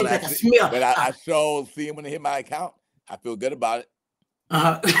got relatives that can smell. But I sure see them when they hit my account. I feel good about it.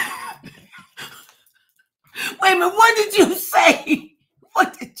 Wait a minute, what did you say?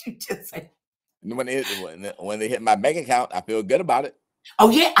 What did you just say? When they hit my bank account, I feel good about it.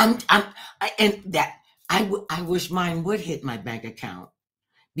 Oh yeah, I wish mine would hit my bank account,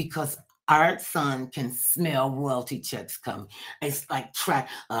 because our son can smell royalty checks coming. It's like,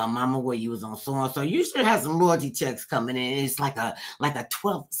 Mama, where you was on so and so, you should have some royalty checks coming in. It's like a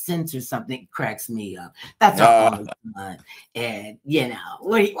 12th cent or something. Cracks me up. That's all fun. And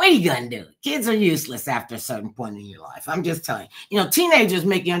what are you gonna do? Kids are useless after a certain point in your life. I'm just telling you. Teenagers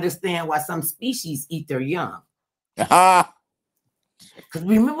make you understand why some species eat their young. Because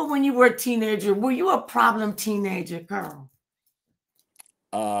remember when you were a teenager, were you a problem teenager, Carl?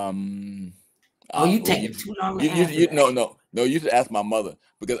 You taking too long to answer. No, you should ask my mother,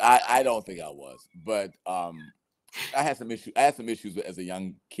 because I don't think I was, but I had some issues. I had some issues as a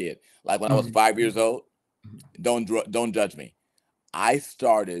young kid. Like when I was 5 years old. Don't judge me. I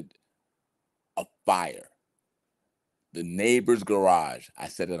started a fire. The neighbor's garage. I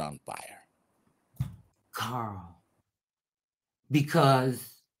set it on fire. Carl, because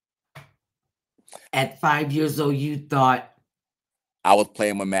at 5 years old you thought I was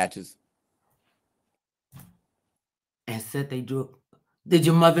playing with matches. And said they do it. Did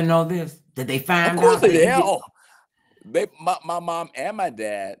your mother know this? Did they find out? Of course they did. My mom and my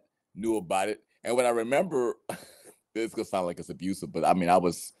dad knew about it. And when I remember, this is gonna sound like it's abusive, but I mean, I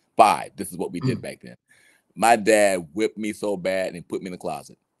was 5. This is what we did back then. My dad whipped me so bad and put me in the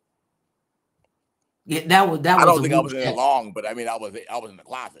closet. Yeah, that was. I don't think I was in there long, but I mean, I was in the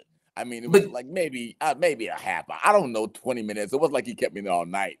closet. I mean, it was like maybe a half hour. I don't know, 20 minutes. It wasn't like he kept me there all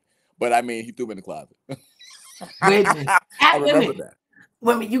night. But I mean, he threw me in the closet. Wait a minute. I remember that.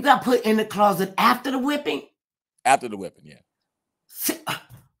 Wait a minute, you got put in the closet after the whipping? After the whipping, yeah.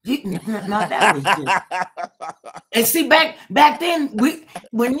 Not that was good. And see, back then,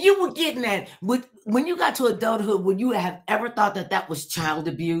 when you were getting that, when you got to adulthood, would you have ever thought that was child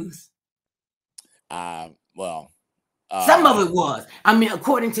abuse? Well, some of it was. I mean,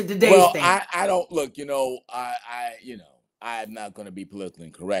 according to today's standards. I don't look. I'm not going to be politically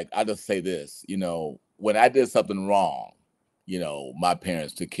incorrect. I'll just say this. When I did something wrong, my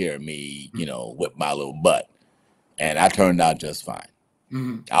parents took care of me. With my little butt, and I turned out just fine.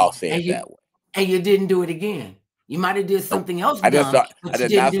 I'll say it that way. And you didn't do it again. You might have did something else. I did not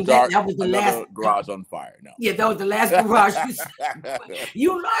start that was the last garage on fire. No. Yeah, that was the last garage.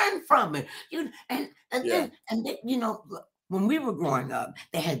 You learned from it. Then, when we were growing up,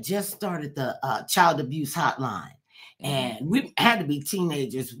 they had just started the child abuse hotline. And we had to be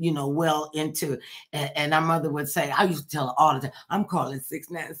teenagers, well into, and our mother would say, I used to tell her all the time, I'm calling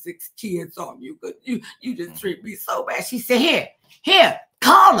 696 kids on you, but you just treat me so bad. She said, here,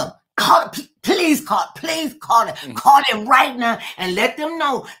 call them. Please call them. Call them right now and let them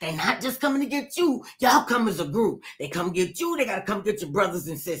know they're not just coming to get you. Y'all come as a group. They come get you. They got to come get your brothers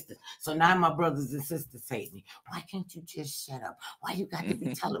and sisters. So now my brothers and sisters hate me. Why can't you just shut up? Why you got to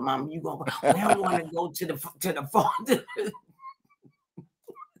be telling mama you going to go? We don't want to go to the farm.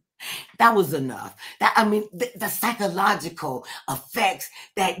 That was enough. The psychological effects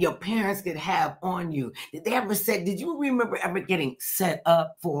that your parents could have on you. Did you remember ever getting set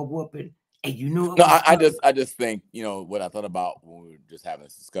up for a whooping? And you knew it No, was I just think, you know, what I thought about when we were just having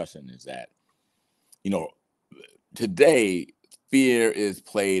this discussion is that, you know, today fear is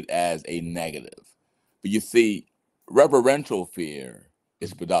played as a negative, but you see, reverential fear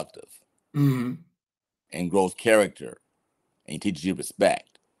is productive and grows character and teaches you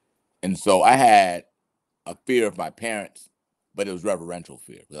respect. And so I had a fear of my parents, but it was reverential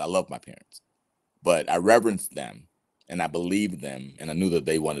fear because I love my parents, but I reverenced them and I believed them and I knew that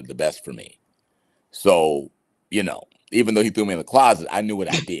they wanted the best for me. So, you know, even though he threw me in the closet, I knew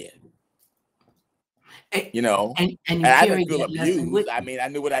what I did. You know, and you I didn't carried feel that lesson with abused. I you. mean, I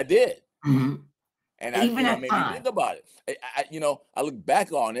knew what I did. And that's Even what at made me times. think about it. You know, I look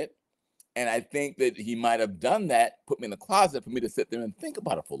back on it and I think that he might have done that, put me in the closet for me to sit there and think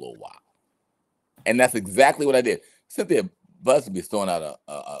about it for a little while. And that's exactly what I did. Cynthia Busby is throwing out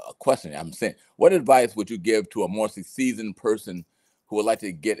a question. I'm saying, what advice would you give to a more seasoned person who would like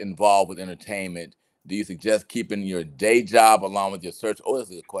to get involved with entertainment? Do you suggest keeping your day job along with your search? Oh,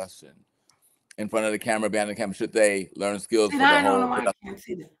 that's a good question. In front of the camera, behind the camera, should they learn skills for the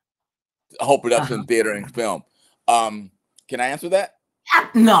whole production, theater, and film? Can I answer that?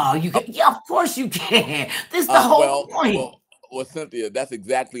 No, you can. Yeah, of course you can. This is the whole point. Well, Cynthia, that's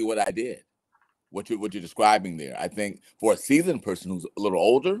exactly what I did. What you're describing there. I think for a seasoned person who's a little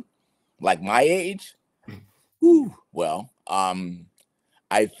older, like my age,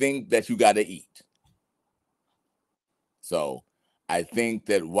 I think that you got to eat. So I think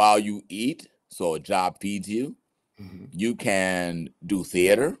that while you eat, so a job feeds you, you can do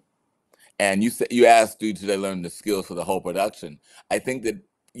theater. And you asked, do they learn the skills for the whole production? I think that,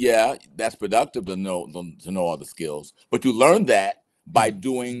 yeah, that's productive to know all the skills, but you learn that by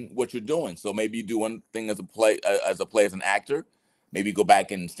doing what you're doing. So maybe you do one thing as an actor, maybe go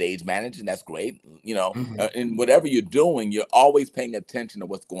back and stage manage, and that's great. You know, and whatever you're doing, you're always paying attention to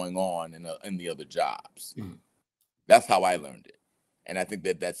what's going on in the other jobs. That's how I learned it, and I think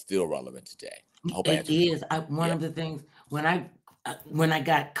that that's still relevant today. I hope it is. One of the things when I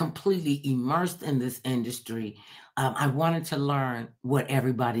got completely immersed in this industry, I wanted to learn what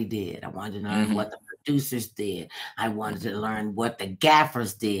everybody did. I wanted to learn what the producers did. I wanted to learn what the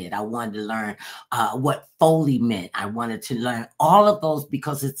gaffers did. I wanted to learn what Foley meant. I wanted to learn all of those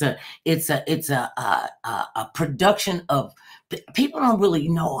because it's a production of. People don't really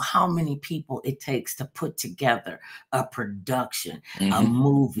know how many people it takes to put together a production, a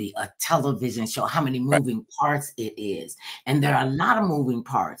movie, a television show, how many moving parts it is. And there are a lot of moving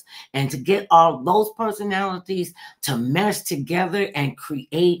parts. And to get all those personalities to mesh together and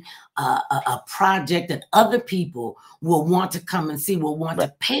create a project that other people will want to come and see, will want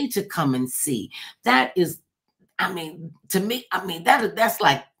to pay to come and see. That is, I mean, to me, I mean, that's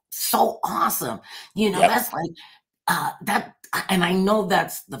like so awesome. You know, that's like, that, and I know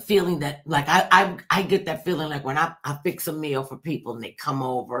that's the feeling that, like, I get that feeling like when I fix a meal for people and they come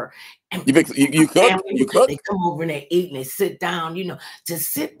over and you cook. They come over and they eat and they sit down, you know, to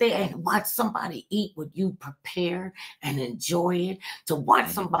sit there and watch somebody eat what you prepared and enjoy it, to watch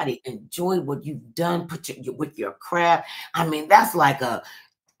somebody enjoy what you've done, with your craft. I mean, that's like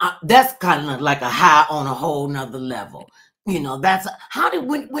that's kind of like a high on a whole nother level. You know, that's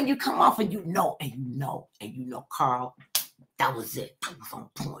when you come off and you know, Carl, that was it. That was on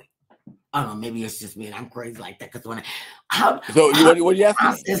point. I don't know. Maybe it's just me and I'm crazy like that. Because what are you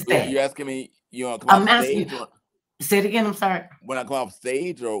asking me? You asking me? You want to come off stage? Say it again. I'm sorry. When I come off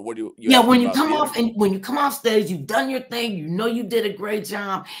stage, or what do you? Yeah, when you come off when you come off stage, you've done your thing. You know you did a great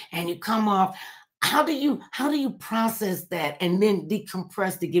job, and you come off. How do you process that and then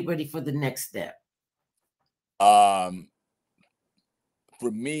decompress to get ready for the next step? For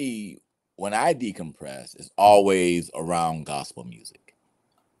me, when I decompress, it's always around gospel music.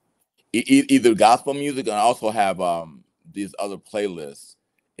 Either gospel music, and I also have these other playlists.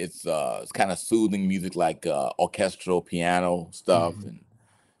 It's kind of soothing music, like orchestral piano stuff,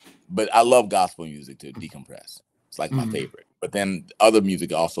 but I love gospel music to decompress. It's like my favorite. But then other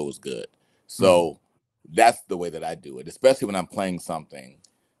music also is good. So that's the way that I do it, especially when I'm playing something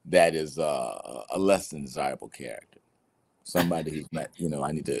that is a less than desirable character. Somebody who's not, you know,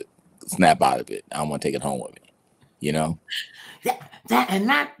 I need to snap out of it. I don't want to take it home with me, you know?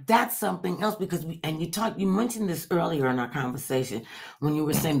 That's something else, because you mentioned this earlier in our conversation when you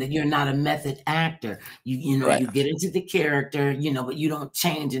were saying that you're not a method actor. You know, you get into the character, you know, but you don't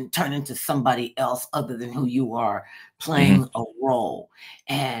change and turn into somebody else other than who you are playing a role.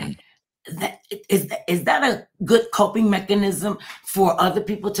 And is that a good coping mechanism for other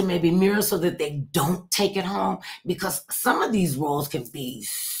people to maybe mirror so that they don't take it home? Because some of these roles can be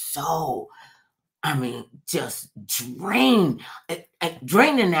so I mean, just draining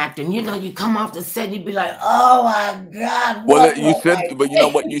acting. You know, you come off the set, you'd be like, "Oh my God, well, you should, but you know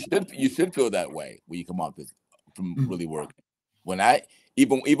what? You should feel that way when you come off this from really working. When I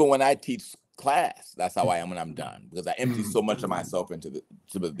even when I teach class, that's how I am when I'm done, because I empty so much of myself into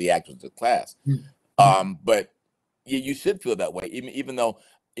the actors of class. But you should feel that way, even though,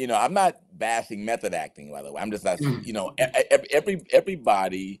 you know, I'm not bashing method acting, by the way. I'm just asking, you know,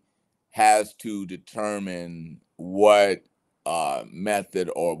 everybody has to determine what method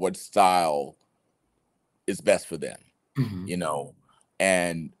or what style is best for them, you know.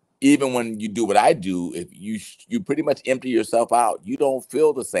 And even when you do what I do, if you pretty much empty yourself out, you don't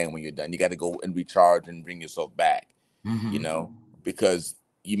feel the same when you're done. You got to go and recharge and bring yourself back, you know, because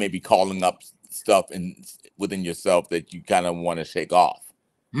you may be calling up stuff within yourself that you kind of want to shake off.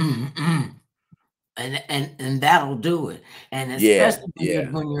 And that'll do it. And especially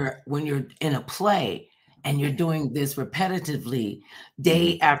when you're in a play and you're doing this repetitively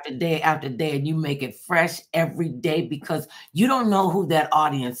day after day after day, and you make it fresh every day, because you don't know who that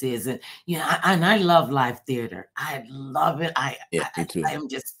audience is. And you know, I love live theater. I love it. I am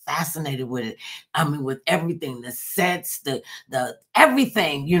just fascinated with it. I mean, with everything, the sets, the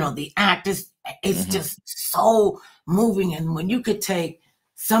everything, you know, the actors, it's just so moving. And when you could take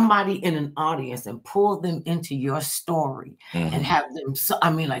somebody in an audience and pull them into your story and have them, I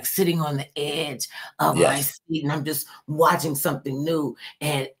mean, like sitting on the edge of my seat, and I'm just watching something new.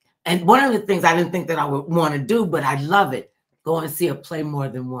 And one of the things I didn't think that I would want to do, but I love it, go and see a play more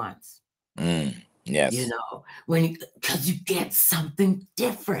than once. Yes. You know, because you get something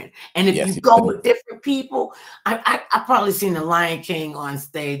different. And if you go with different people, I've probably seen The Lion King on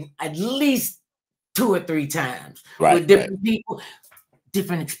stage at least 2 or 3 times with different people.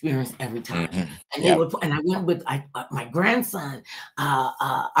 Different experience every time. And they would, and I went with my grandson,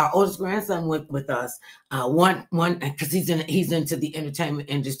 our oldest grandson went with us. One because he's into the entertainment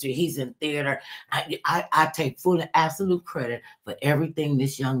industry. He's in theater. I take full and absolute credit for everything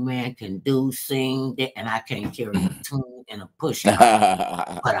this young man can do, sing, and I can't carry a tune and a push,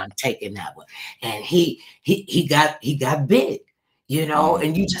 but I'm taking that one. And he got big, you know,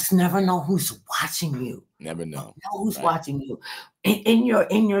 and you just never know who's watching you. Never know who's watching you. In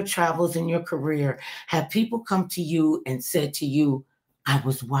your travels, in your career, have people come to you and said to you, "I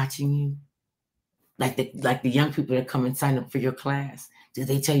was watching you"? Like the young people that come and sign up for your class, do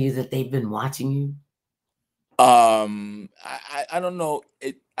they tell you that they've been watching you? I don't know.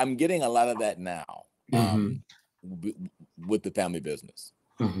 I'm getting a lot of that now, with the family business,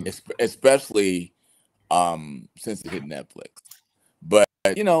 especially since it hit Netflix. But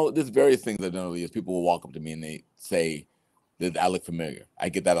you know, there's various things that don't really is. People will walk up to me and they say that I look familiar. I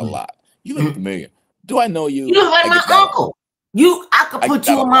get that a lot. You look familiar. Do I know you? You look like my uncle. I could put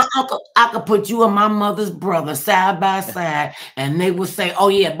you and my uncle. I could put you and my mother's brother side by side, and they would say, "Oh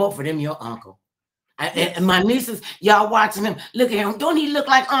yeah, both of them your uncle." And my nieces, y'all watching him. Look at him. Don't he look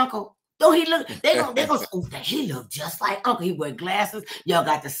like uncle? Don't he look? They go. Oh, he look just like uncle. He wear glasses. Y'all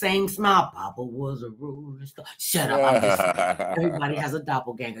got the same smile. Papa was a rolling star. Shut up. Everybody has a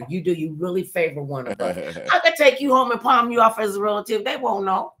doppelganger. You do. You really favor one of us. I could take you home and palm you off as a relative. They won't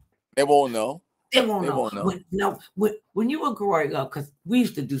know. They won't know. They won't know. When you were growing up, because we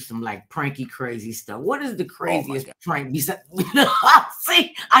used to do some like pranky, crazy stuff. What is the craziest prank?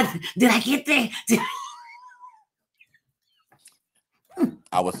 See, did I get there?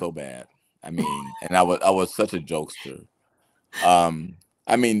 I was so bad. I mean, and I was such a jokester.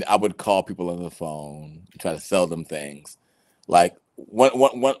 I mean, I would call people on the phone, try to sell them things. Like one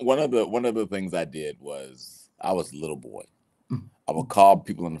of the things I did was, I was a little boy. I would call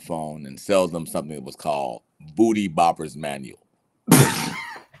people on the phone and sell them something that was called Booty Bopper's Manual.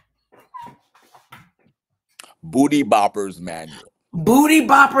 Booty Bopper's Manual. Booty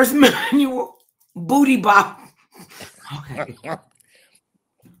Bopper's Manual. Booty Bop. Okay.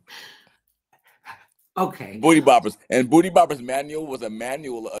 Okay. Booty Boppers. And Booty Boppers Manual was a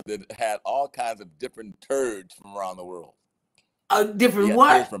manual that had all kinds of different turds from around the world. Different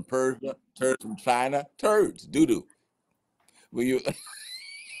what? Turds from Persia, turds from China, turds, doo-doo. Will you?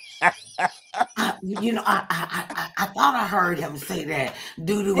 You know, I thought I heard him say that.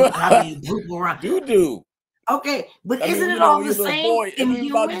 Doo-doo. I mean, poop around. Doo-doo. Okay, but isn't it all the same in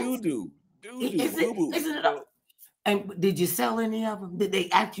humans? Doo-doo. Isn't it all? And did you sell any of them? Did they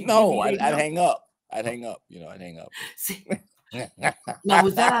actually? No, I'd hang up. I'd hang up. You know, I'd hang up. See, now,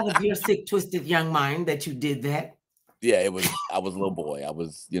 was that out of your sick, twisted young mind that you did that? Yeah, it was. I was a little boy. I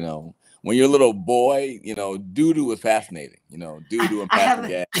was, when you're a little boy, doo-doo was fascinating. Doo-doo and passing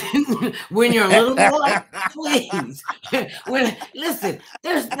gas. When you're a little boy, please. Listen,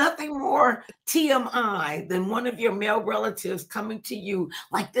 there's nothing more TMI than one of your male relatives coming to you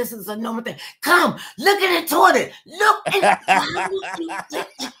like this is a normal thing. Come, look in the toilet. Look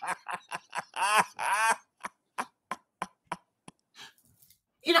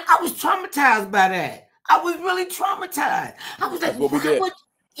I was traumatized by that. I was really traumatized. I was like, what we did.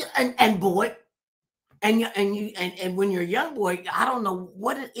 And boy, and when you're a young boy, I don't know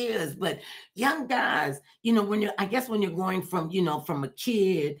what it is, but young guys, when you're going from, from a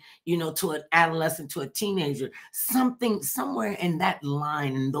kid, to an adolescent, to a teenager, somewhere in that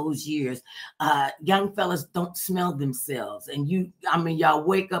line in those years, young fellas don't smell themselves. And y'all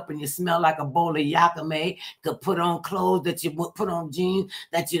wake up and you smell like a bowl of yakame, could put on clothes that you put on jeans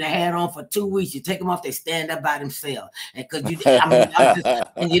that you had on for 2 weeks. You take them off, they stand up by themselves. And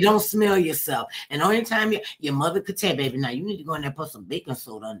and you don't smell yourself. And only time your mother could tell, baby, now you need to go in there and put some baking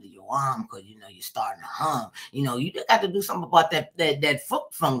soda under your arm because you're starting to hum. You just got to do something about that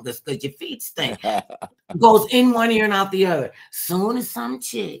foot fungus because your feet stink. Goes in one ear and out the other. Soon as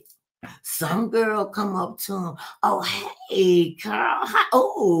some girl come up to him, oh hey Carl, hi.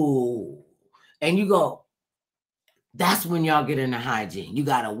 Oh, and you go. That's when y'all get into hygiene. You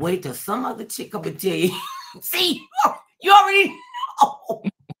gotta wait till some other chick come and tell you. See, you already know.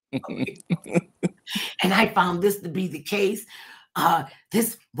 And I found this to be the case.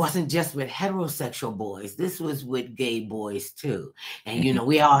 This wasn't just with heterosexual boys. This was with gay boys too. And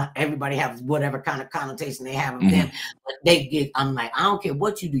everybody has whatever kind of connotation they have of them. But I'm like, I don't care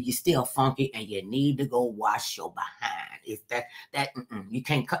what you do, you're still funky, and you need to go wash your behind. It's that you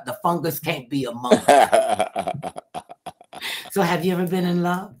can't cut the fungus, can't be among us. So, have you ever been in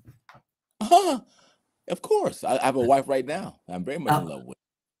love? Of course, I have a wife right now. I'm very much in love with.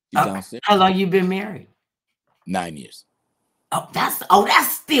 How long you been married? 9 years. Oh, that's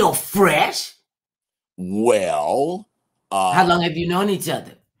still fresh. Well, how long have you known each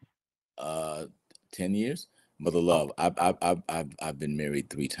other? 10 years. Mother love, I've been married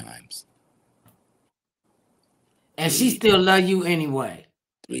 3 times. And she still love you anyway.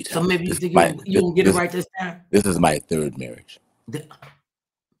 3 times. So maybe you think you won't get it right this time. This is my 3rd marriage.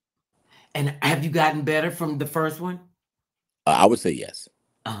 And have you gotten better from the first one? I would say yes.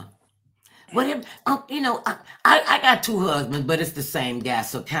 What if I got 2 husbands, but it's the same guy,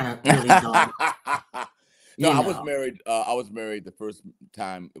 so kind of really don't. No, I was married the first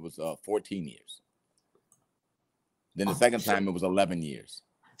time. It was 14 years. Then the second time it was 11 years.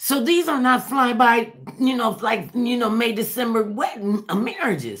 So these are not fly by, May, December wedding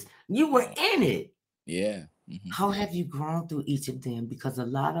marriages. You were in it. Yeah. How have you grown through each of them? Because a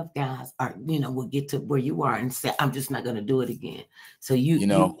lot of guys are, will get to where you are and say, I'm just not going to do it again. So you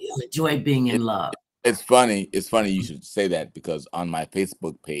enjoy being in love. It's funny. It's funny you should say that, because on my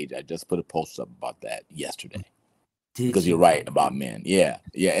Facebook page, I just put a post up about that yesterday. Because you're right about men. Yeah.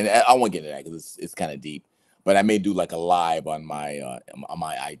 Yeah. And I won't get into that because it's kind of deep. But I may do like a live on my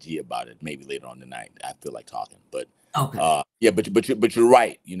IG about it maybe later on tonight. I feel like talking. But okay. But you're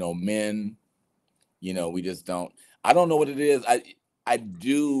right. Men. We just don't. I don't know what it is. I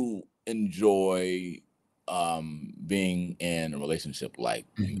do enjoy being in a relationship like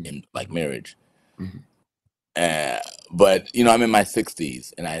like marriage. But I'm in my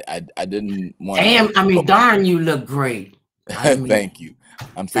 60s, and I didn't want. Damn! Darn, you look great. Thank you.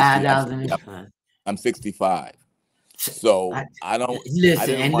 I'm 60. I'm 65. So I don't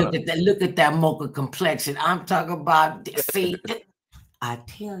listen. And look at that mocha complexion. I'm talking about. See, I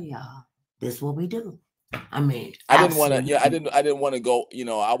tell y'all. This is what we do. I didn't want to. Yeah, I didn't want to go.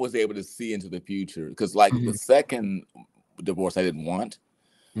 I was able to see into the future because, like, the second divorce, I didn't want.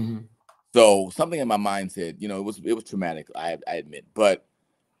 So something in my mind said, it was traumatic. I admit, but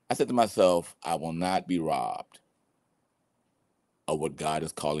I said to myself, I will not be robbed of what God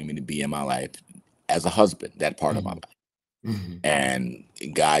is calling me to be in my life as a husband. That part of my life, and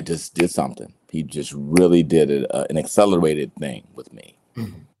God just did something. He just really did an accelerated thing with me.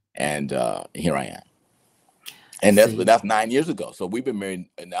 And here I am. And that's 9 years ago. So we've been married,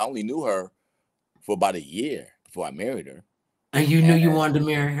 and I only knew her for about a year before I married her. And you knew you wanted to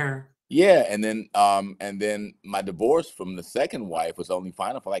marry her? Yeah, and then my divorce from the second wife was only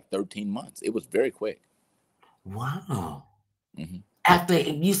final for like 13 months. It was very quick. Wow. After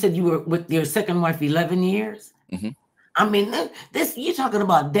you said you were with your second wife 11 years? This you're talking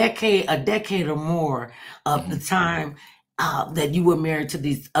about a decade or more of the time that you were married to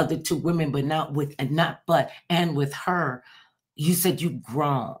these other 2 women, but with her. You said you've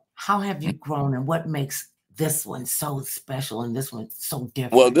grown. How have you grown, and what makes this one's so special and this one's so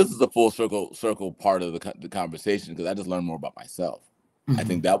different? Well, this is a full circle part of the conversation, because I just learned more about myself. I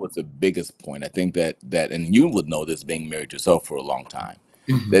think that was the biggest point. I think that and you would know this, being married yourself for a long time,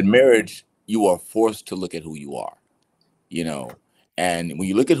 that marriage, you are forced to look at who you are, you know, and when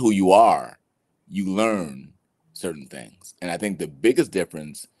you look at who you are, you learn certain things. And I think the biggest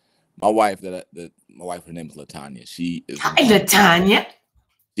difference, my wife, her name is LaTanya. She is. Hi, LaTanya.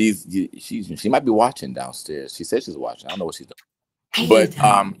 She might be watching downstairs. She said she's watching. I don't know what she's doing.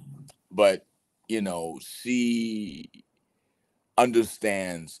 But you know, she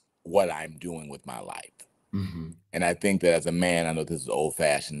understands what I'm doing with my life. And I think that as a man, I know this is old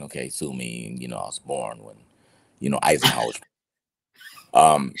fashioned. Okay, sue me. You know, I was born when, you know, Eisenhower.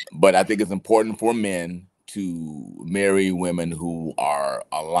 But I think it's important for men to marry women who are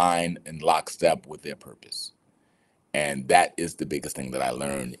aligned and lockstep with their purpose. And that is the biggest thing that I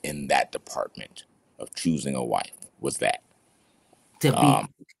learned in that department of choosing a wife, was that. To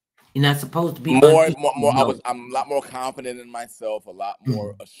be, you're not supposed to be more. I'm a lot more confident in myself, a lot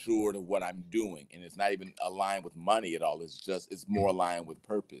more assured of what I'm doing, and it's not even aligned with money at all. It's more aligned with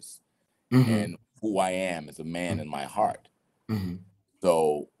purpose and who I am as a man in my heart.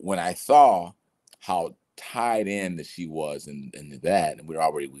 So when I saw how tied in that she was into that, and we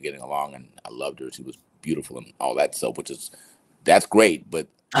were getting along, and I loved her. She was beautiful and all that stuff, that's great. But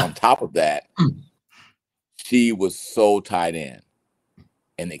on top of that, she was so tied in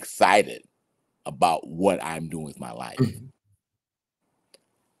and excited about what I'm doing with my life.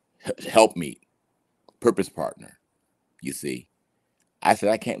 Help me, purpose partner. You see, I said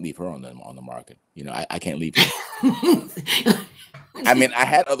I can't leave her on the market. You know, I can't leave her. I mean, I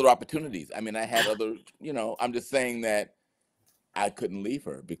had other opportunities. I mean, I had other. You know, I'm just saying that I couldn't leave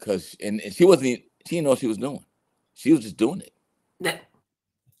her because, and she wasn't. She didn't know what she was doing. She was just doing it.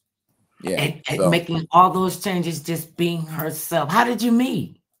 Yeah, and making all those changes, just being herself. How did you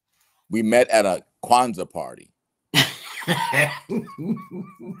meet? We met at a Kwanzaa party. A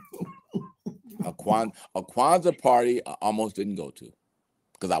Kwanzaa party I almost didn't go to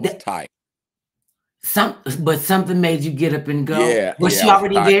because I was tired. But something made you get up and go. Yeah. Was she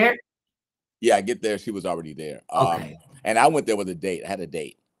already there? Yeah, I get there. She was already there. Okay. And I went there with a date. I had a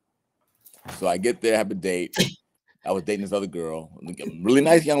date. So I get there, have a date. I was dating this other girl, really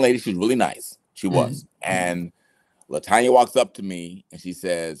nice young lady. She was really nice. She was. And LaTanya walks up to me and she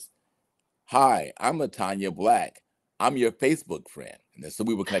says, "Hi, I'm LaTanya Black. I'm your Facebook friend." And so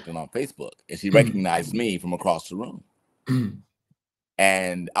we were connecting on Facebook, and she recognized me from across the room.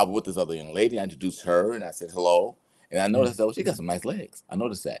 And I was with this other young lady. I introduced her and I said hello. And I noticed that she got some nice legs. I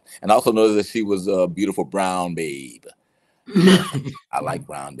noticed that. And I also noticed that she was a beautiful brown babe. I like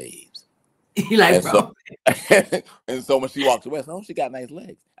brown babes. You like brown babes. And so when she walked away, I said, "Oh, she got nice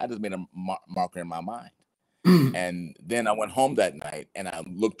legs." I just made a marker in my mind. And then I went home that night and I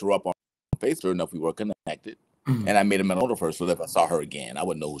looked her up on Facebook. Sure enough, we were connected. And I made a mental note of her so that if I saw her again, I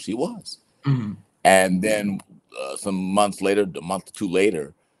wouldn't know who she was. And then some months later, a month or two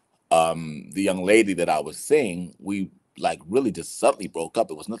later, the young lady that I was seeing, we like really just suddenly broke up.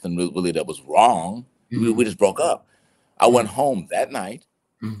 It was nothing really that was wrong. We just broke up. I went home that night,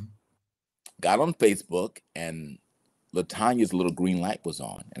 got on Facebook, and LaTanya's little green light was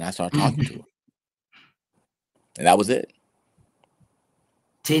on, and I started talking to her. And that was it.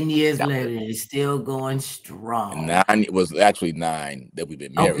 10 years later, and it's still going strong. It was actually 9 that we've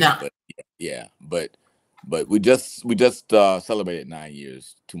been married. But yeah, but we just celebrated 9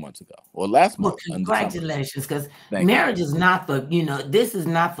 years 2 months ago. Well, last month. Congratulations, because marriage is not for, this is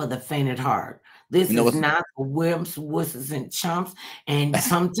not for the faint at heart. This is not for wimps, wusses, and chumps. And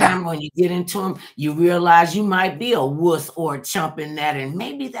sometimes when you get into them, you realize you might be a wuss or a chump in that, and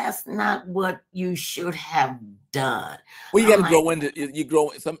maybe that's not what you should have done. Well, you got to grow into it. You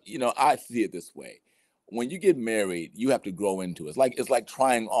grow some. I see it this way: when you get married, you have to grow into it. It's like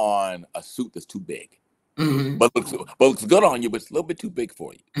trying on a suit that's too big, but looks good on you, but it's a little bit too big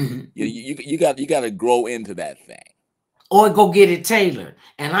for you. You got to grow into that thing. Or go get it tailored.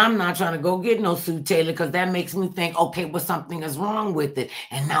 And I'm not trying to go get no suit tailored because that makes me think, okay, well, something is wrong with it.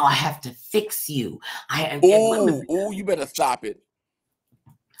 And now I have to fix you. You better stop it.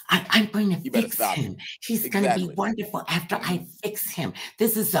 I'm going to fix him. He's going to be wonderful after I fix him.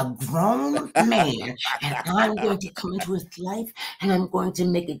 This is a grown man, and I'm going to come into his life, and I'm going to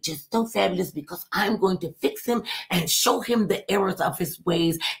make it just so fabulous because I'm going to fix him and show him the errors of his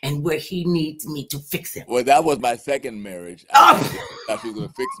ways and where he needs me to fix him. Well, that was my second marriage. I thought she was going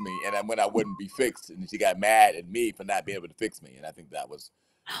to fix me, and when I wouldn't be fixed, and she got mad at me for not being able to fix me, and I think that was...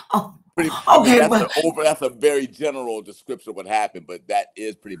 that's a very general description of what happened, but that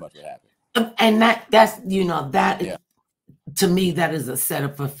is pretty much what happened. And that's, that to me, that is a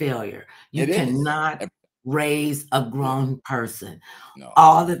setup for failure. You cannot raise a grown person. No.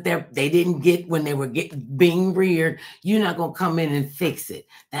 All that they didn't get when they were being reared, you're not gonna come in and fix it.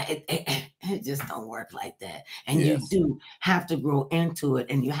 It just don't work like that. And you do have to grow into it,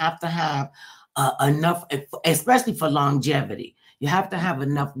 and you have to have enough, especially for longevity. You have to have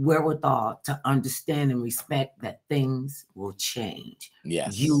enough wherewithal to understand and respect that things will change.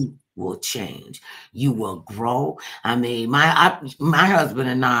 Yes. You will change. You will grow. I mean, my husband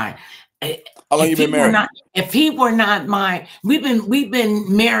and I. How long you been married? If he were not we've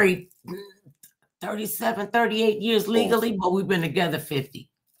been married 37, 38 years legally, but we've been together 50.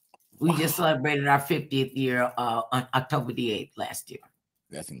 We just celebrated our 50th year on October the 8th last year.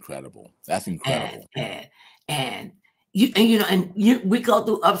 That's incredible. That's incredible. And we go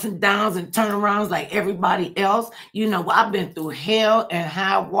through ups and downs and turnarounds like everybody else. I've been through hell and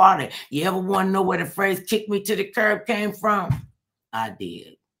high water. You ever want to know where the phrase "kick me to the curb" came from? I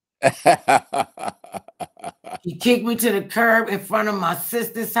did. He kicked me to the curb in front of my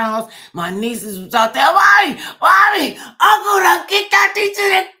sister's house. My nieces was out there. Mommy, Uncle done kicked out to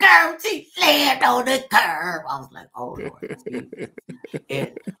the curb. She landed on the curb. I was like, oh Lord.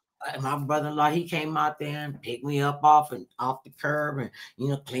 And my brother-in-law, he came out there and picked me up off the curb and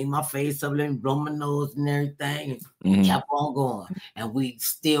cleaned my face up and blow my nose and everything, and kept on going. And we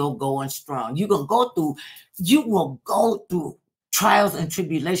still going strong. You will go through trials and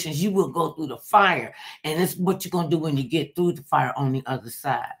tribulations. You will go through the fire, and it's what you're gonna do when you get through the fire on the other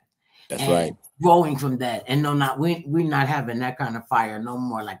side. That's right. Growing from that, and we're not having that kind of fire no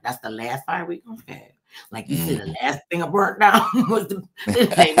more. Like that's the last fire we gonna have. Like you said, the last thing I burnt down was the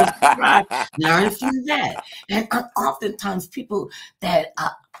thing. Learn from that. And oftentimes people that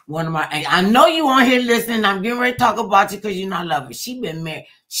I know you on here listening. I'm getting ready to talk about you because you're not loving. She been married.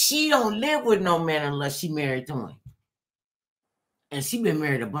 She don't live with no man unless she married to him. And she been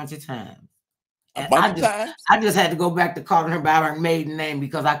married a bunch of times. I just had to go back to calling her by her maiden name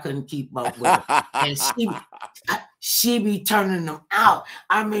because I couldn't keep up with her. And she be turning them out.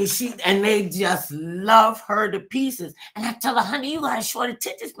 I mean, and they just love her to pieces. And I tell her, honey, you got short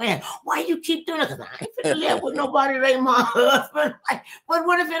attention span. Why you keep doing it? Because I ain't finna live with nobody like my husband. But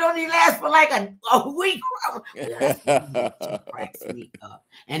what if it only lasts for like a week? Cracks me up.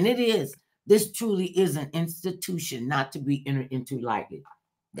 And it is. This truly is an institution not to be entered into lightly.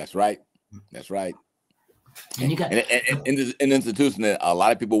 That's right. That's right. And an institution that a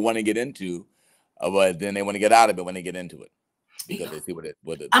lot of people want to get into, but then they want to get out of it when they get into it because they see what it.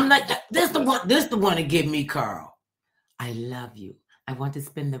 I'm like, this the one to give me, Carl. I love you. I want to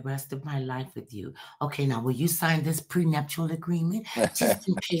spend the rest of my life with you. Okay, now will you sign this prenuptial agreement just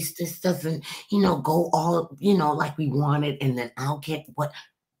in case this doesn't, go all, like we wanted, and then I'll get what.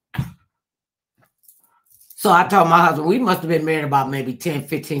 So I told my husband, we must have been married about maybe 10,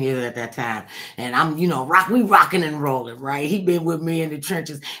 15 years at that time. And I'm, we rocking and rolling, right? He been with me in the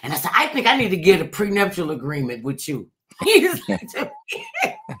trenches. And I said, I think I need to get a prenuptial agreement with you. Every time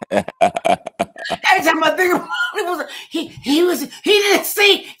I think about it, he didn't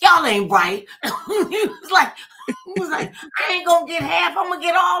see, y'all ain't right. He was like, I ain't gonna get half, I'm gonna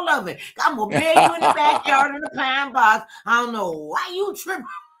get all of it. I'm gonna bury you in the backyard in the pine box. I don't know why you tripping.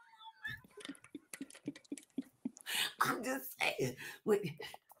 I'm just saying, we're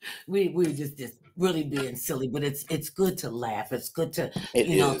just really being silly, but it's good to laugh. It's good to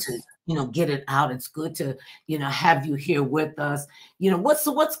get it out. It's good to have you here with us.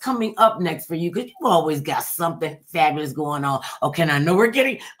 What's coming up next for you? Because you always got something fabulous going on. Okay, I know we're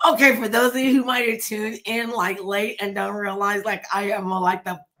getting for those of you who might have tuned in like late and don't realize like I am like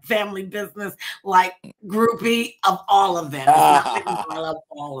the family business like groupie of all of them. I love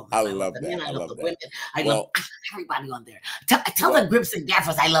all of them. I love that. I love the women. I love everybody on there. Tell the grips and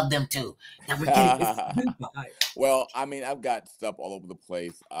gaffers I love them too. Well, I mean, I've got stuff all over the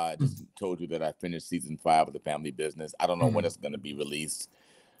place. I just told you that I finished season 5 of The Family Business. I don't know when it's going to be released,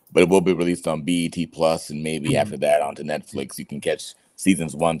 but it will be released on BET Plus, and maybe after that onto Netflix. You can catch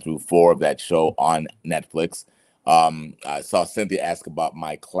seasons 1 through 4 of that show on Netflix. I saw Cynthia ask about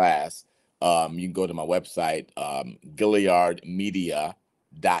my class. You can go to my website,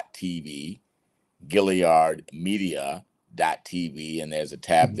 GilliardMedia.tv, GilliardMedia.tv, and there's a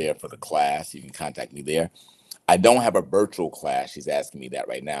tab there for the class. You can contact me there. I don't have a virtual class. She's asking me that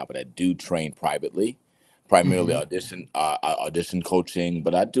right now, but I do train privately, primarily audition coaching.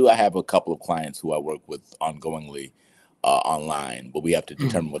 But I have a couple of clients who I work with ongoingly online, but we have to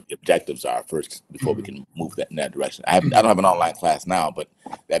determine what the objectives are first before we can move in that direction. I don't have an online class now, but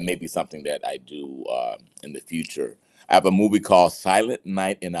that may be something that I do in the future. I have a movie called Silent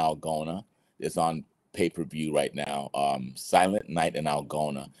Night in Algona. It's on pay-per-view right now. Silent Night in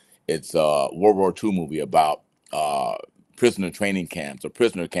Algona. It's a World War II movie about prisoner training camps or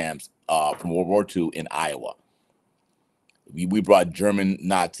prisoner camps from World War II in Iowa. We brought German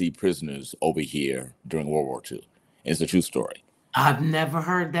Nazi prisoners over here during World War II. And it's a true story. I've never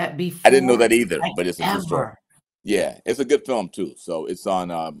heard that before. I didn't know that either, but it's a true story. Ever. Yeah, it's a good film too. So it's on,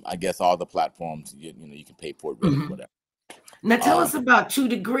 I guess, all the platforms. You know, you can pay for it, whatever. Now tell us about 2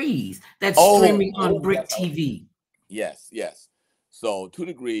 Degrees that's streaming on Brick TV. Yes, yes. So 2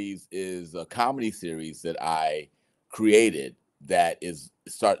 Degrees is a comedy series that I created that is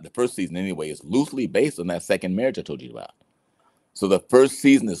the first season anyway is loosely based on that second marriage I told you about. So the first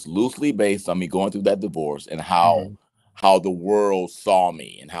season is loosely based on me going through that divorce and how the world saw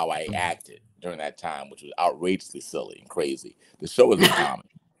me and how I acted during that time, which was outrageously silly and crazy. The show is a comedy,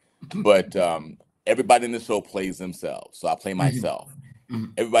 but everybody in the show plays themselves. So I play myself.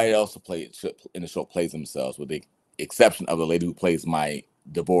 Everybody else in the show plays themselves, with the exception of the lady who plays my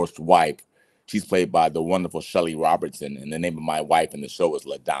divorced wife. She's played by the wonderful Shelley Robertson, and the name of my wife in the show is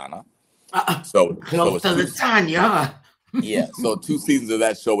LaDonna. So it's LaTanya. Yeah, so 2 seasons of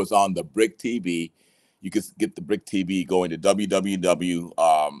that show is on the Brick TV. You can get the Brick TV going to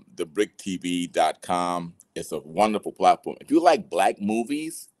www.thebricktv.com. It's a wonderful platform. If you like black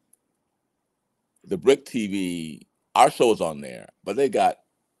movies, the Brick TV, our show is on there, but they got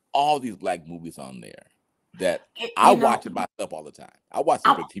all these black movies on there that I watch it myself all the time. I watch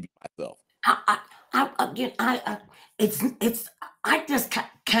the Brick TV myself. I just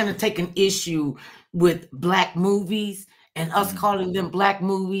kind of take an issue with black movies and us calling them black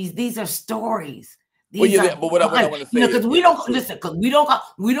movies. These are stories. But what I want to say, because we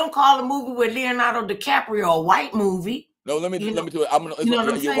don't call a movie with Leonardo DiCaprio a white movie. No, let me do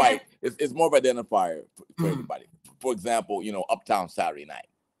it. You're right. It's more of an identifier for everybody. For example, Uptown Saturday Night.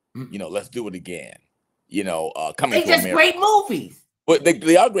 Let's Do It Again. Coming to America. They're just great movies. But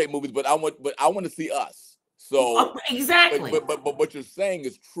they are great movies. But I want to see us. So exactly. But what you're saying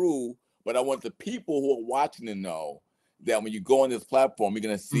is true. But I want the people who are watching to know that when you go on this platform, you're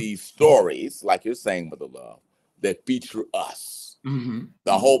going to see stories, like you're saying, Mother Love, that feature us. The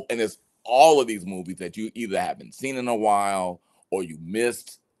whole, and it's all of these movies that you either haven't seen in a while or you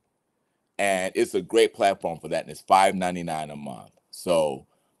missed. And it's a great platform for that. And it's $5.99 a month. So,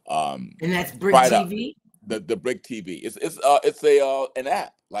 and that's Brick TV? The Brick TV. It's an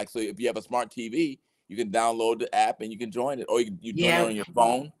app. Like, so if you have a smart TV, you can download the app and you can join it. Or you join it on your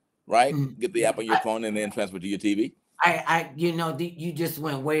phone, right? Get the app on your phone and then transfer to your TV. You just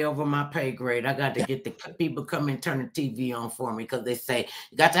went way over my pay grade. I got to get the people come and turn the TV on for me because they say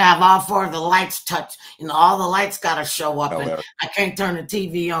you got to have all 4 of the lights touch. All the lights got to show up, and I can't turn the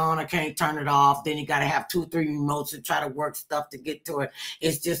TV on. I can't turn it off. Then you got to have 2 or 3 remotes to try to work stuff to get to it.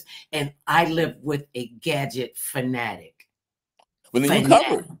 It's just, and I live with a gadget fanatic. Well, then you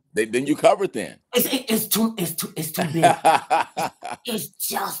covered. Then you covered. Then it's too big.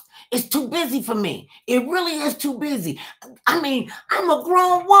 It's too busy for me. It really is too busy. I mean, I'm a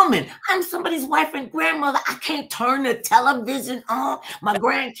grown woman. I'm somebody's wife and grandmother. I can't turn the television on. My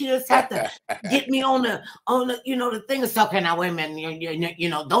grandkids have to get me on the the thing. It's okay. Now wait a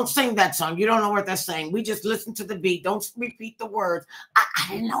minute. Don't sing that song. You don't know what they're saying. We just listen to the beat. Don't repeat the words.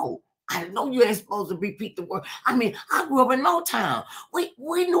 I know. I know you ain't supposed to repeat the word. I mean, I grew up in Motown. We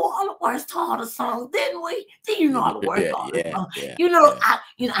knew all the words to all the songs, didn't we? Did you know all the words to all the songs?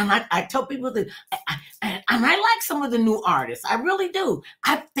 I tell people that, and I like some of the new artists. I really do.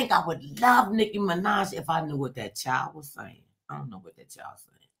 I think I would love Nicki Minaj if I knew what that child was saying. I don't know what that child's saying.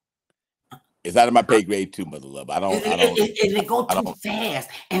 It's out of my pay grade too, Mother Love. They go too fast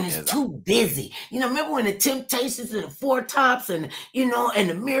and it's too busy. Remember when the Temptations and the Four Tops and and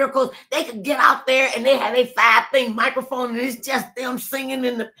the Miracles, they could get out there and they had a 5-thing microphone and it's just them singing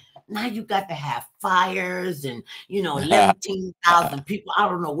in the. Now you got to have fires and 11,000 people. I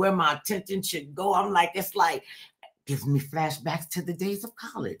don't know where my attention should go. I'm like, it's like gives me flashbacks to the days of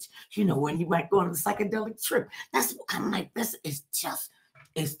college. When you might go on a psychedelic trip. I'm like, this is just.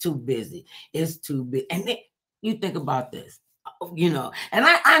 It's too busy. It's too big. And then you think about this, and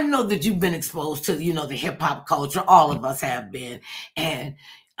I know that you've been exposed to, the hip hop culture. All of us have been. And,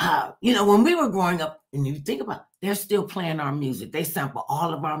 when we were growing up, and you think about it, they're still playing our music. They sample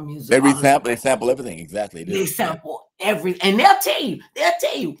all of our music. They sample everything. Exactly. They sample and they'll tell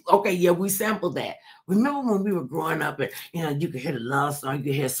you, okay, yeah, we sampled that. Remember when we were growing up and you could hear the love song, you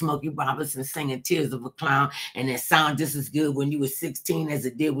could hear Smokey Robinson singing Tears of a Clown, and it sounded just as good when you were 16 as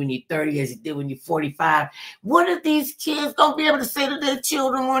it did when you're 30, as it did when you're 45. What are these kids gonna be able to say to their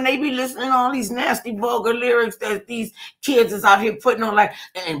children when they be listening to all these nasty, vulgar lyrics that these kids is out here putting on, like,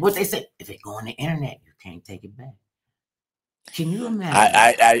 and what they say, if it go on the internet, you can't take it back. Can you imagine?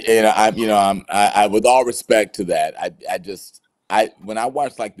 I with all respect to that, when I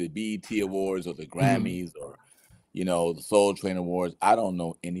watch like the BET Awards or the Grammys or the Soul Train Awards, I don't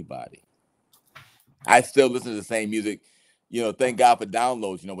know anybody. I still listen to the same music. Thank God for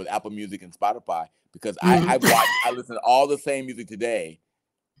downloads, with Apple Music and Spotify, because I listen to all the same music today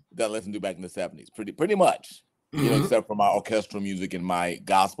that I listened to back in the 70s, pretty much. Except for my orchestral music and my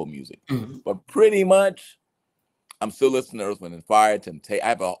gospel music. But pretty much I'm still listening to Earth, Wind and Fire, Temptation. I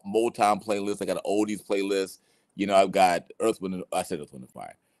have a Motown playlist. I got an oldies playlist. I've got Earth, Wind and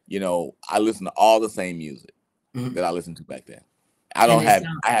Fire. I listen to all the same music that I listened to back then. I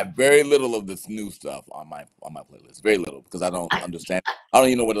have very little of this new stuff on my playlist. Very little, because I don't understand. I don't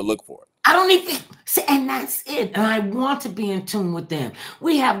even know where to look for it. I don't even see, and that's it. And I want to be in tune with them.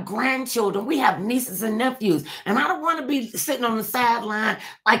 We have grandchildren, we have nieces and nephews, and I don't want to be sitting on the sideline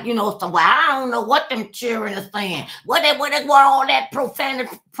like somewhere. I don't know what them children are saying. What all that profane.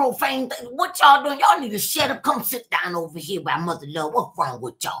 What y'all doing? Y'all need to shut up. Come sit down over here by Mother Love. What's wrong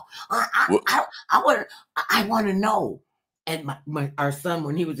with y'all? I want to know. And our son,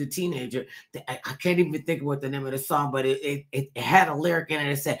 when he was a teenager, I can't even think of what the name of the song, but it had a lyric in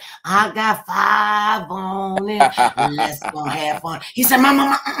it that said, "I got 5 on it, let's go have fun." He said,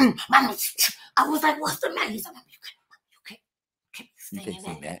 "Mama, Mama." I was like, "What's the matter?" He said, "Mama, you can't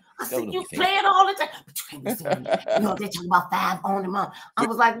sing that." I said, "You play it all the time, but you can't be singing that." They talk about 5 on it, Mom. I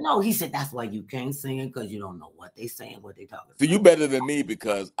was like, "No." He said, "That's why you can't sing it, because you don't know what they saying, what they talking about." So you better than me,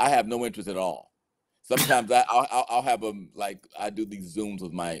 because I have no interest at all. Sometimes I'll have them, like, I do these Zooms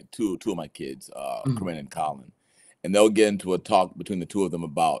with my two of my kids, Corinne and Colin, and they'll get into a talk between the two of them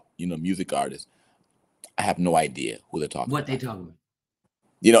about music artists. I have no idea who they're talking about. What they talking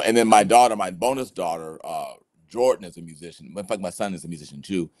about? And then my daughter, my bonus daughter, Jordan, is a musician. In fact, my son is a musician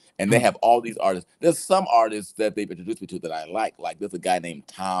too, and they have all these artists. There's some artists that they've introduced me to that I like. Like, there's a guy named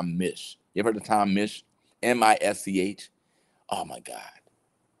Tom Misch. You ever heard of Tom Misch? Misch. Oh my God.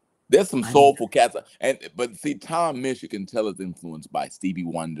 There's some soulful cats, but see, Tom Misch, you can tell, is influenced by Stevie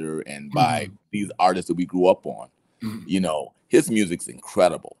Wonder and by these artists that we grew up on. His music's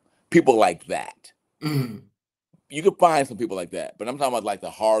incredible. People like that. You can find some people like that, but I'm talking about like the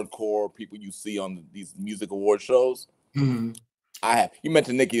hardcore people you see on these music award shows. You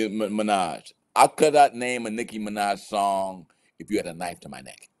mentioned Nicki Minaj. I could not name a Nicki Minaj song if you had a knife to my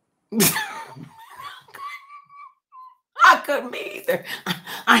neck. I couldn't be either.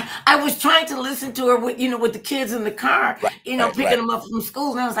 I was trying to listen to her with with the kids in the car, picking them up from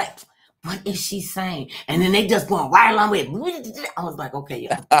school, and I was like, "What is she saying?" And then they just going right along with it. I was like, "Okay,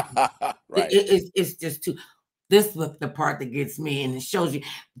 yeah." It's just too. This was the part that gets me, and it shows you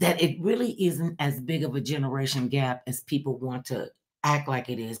that it really isn't as big of a generation gap as people want to act like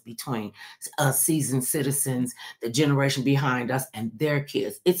it is between us seasoned citizens, the generation behind us, and their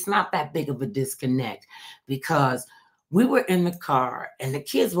kids. It's not that big of a disconnect, because we were in the car and the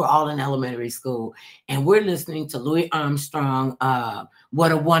kids were all in elementary school, and we're listening to Louis Armstrong,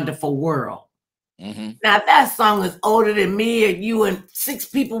 "What a Wonderful World." Now that song is older than me and you and 6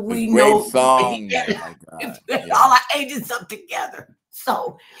 people we know. Song. All our ages up together.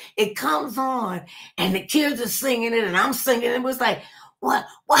 So it comes on and the kids are singing it and I'm singing it. It was like, "What?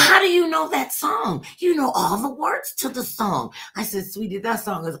 Well, how do you know that song? You know all the words to the song." I said, "Sweetie, that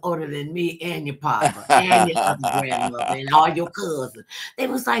song is older than me and your papa and your other grandmother and all your cousins." They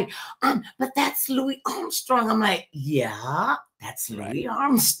was like, "But that's Louis Armstrong." I'm like, "Yeah, that's Louis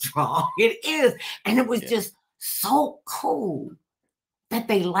Armstrong." It is. And it was just so cool that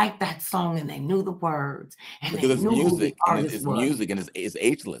they liked that song and they knew the words. And because it's music, and it's music, and it's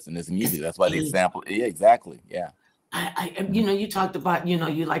ageless, and it's music. That's why they sample. Yeah, exactly. Yeah. You talked about, you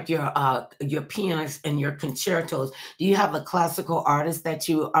like your pianists and your concertos. Do you have a classical artist that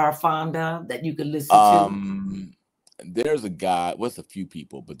you are fond of that you could listen to? There's a guy, a few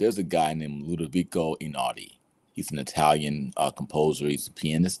people, but there's a guy named Ludovico Einaudi. He's an Italian composer. He's a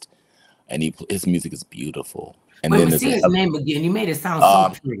pianist, and his music is beautiful. And then see his name again. You made it sound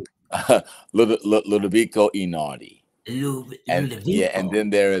so pretty. Ludovico Einaudi. Ludovico. Yeah, and then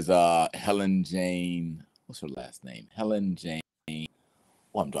there is Helen Jane. What's her last name? Helen Jane.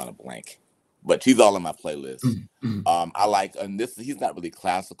 Oh, I'm drawing a blank, but she's all in my playlist. I like, and he's not really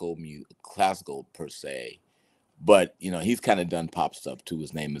classical per se, but you know, he's kind of done pop stuff too.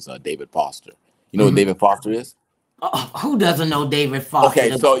 His name is David Foster. You know what David Foster is? Who doesn't know David Foster?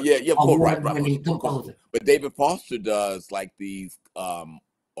 Okay, so yeah, of course, right. Composer. But David Foster does like these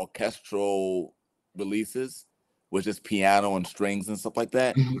orchestral releases with just piano and strings and stuff like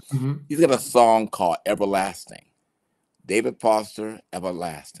that. He's got a song called Everlasting. David Foster,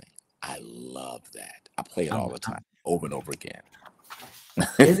 Everlasting. I love that. I play it all the time, over and over again.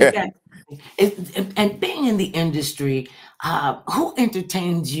 And being in the industry, who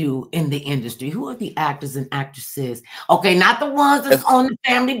entertains you in the industry? Who are the actors and actresses? Okay, not the ones that's on the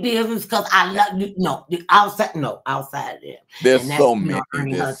Family Business, because I love you. No, outside of them. There's so many.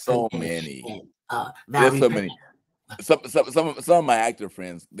 There's so many. There's so many. Some of my actor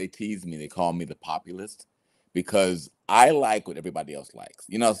friends, they tease me. They call me the populist because I like what everybody else likes.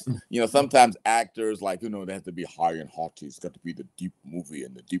 You know, sometimes actors like, they have to be high and haughty. It's got to be the deep movie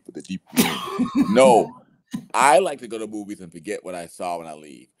and the deep movie. No, I like to go to movies and forget what I saw when I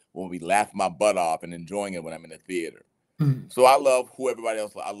leave. When we laugh my butt off and enjoying it when I'm in the theater. So I love who everybody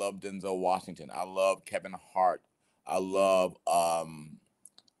else. I love Denzel Washington. I love Kevin Hart. I love Meryl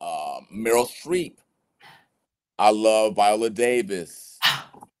Streep. I love Viola Davis.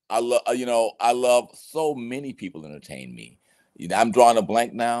 I love so many people entertain me. I'm drawing a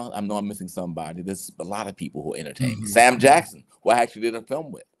blank now. I know I'm missing somebody. There's a lot of people who entertain me. Sam Jackson, who I actually did a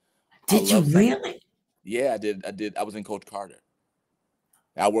film with. Did you really? Yeah, I did. I was in Coach Carter.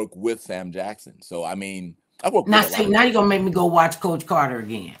 I worked with Sam Jackson. So, I mean, I worked with now you're going to make me go watch Coach Carter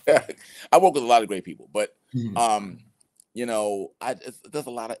again. I work with a lot of great people. But, there's a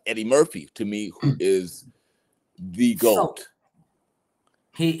lot of Eddie Murphy, to me, who is the GOAT.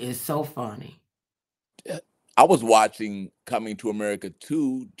 He is so funny. I was watching Coming to America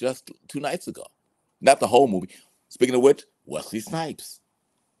 2 just 2 nights ago. Not the whole movie. Speaking of which, Wesley Snipes.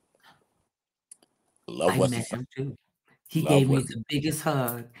 I love Wesley Snipes too. He gave me the biggest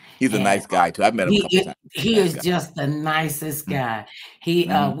hug. He's a nice guy too. I've met him a couple times. He is just the nicest guy.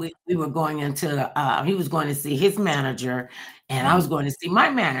 He we were going into he was going to see his manager, and I was going to see my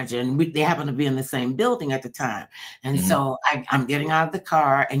manager, and they happened to be in the same building at the time. And so I'm getting out of the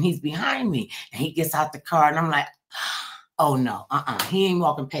car, and he's behind me, and he gets out the car, and I'm like, oh no, he ain't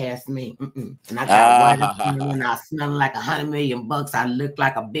walking past me. And I got white and I smelling like $100 million. I look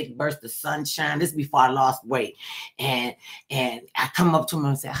like a big burst of sunshine. This is before I lost weight. And I come up to him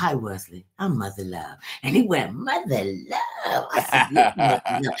and say, hi, Wesley, I'm Mother Love. And he went, Mother Love. I said, Mother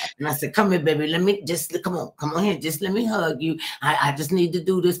Love. And I said, come here, baby. Come on here. Just let me hug you. I just need to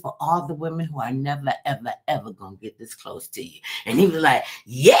do this for all the women who are never, ever, ever gonna get this close to you. And he was like,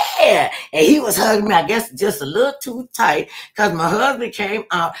 yeah. And he was hugging me, I guess, just a little too tight. Because my husband came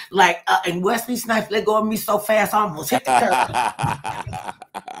out and Wesley Snipes let go of me so fast, I almost hit the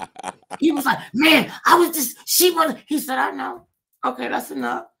curb. He was like, man, he said, I know. Okay, that's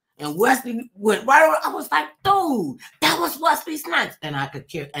enough. And Wesley went right over. I was like, dude, that was Wesley Snipes. And I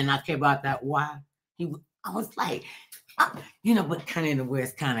care about that. Why? I was like, but kind of in the way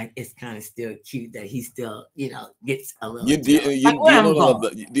it's kind of still cute that he still, gets a little. Do you know what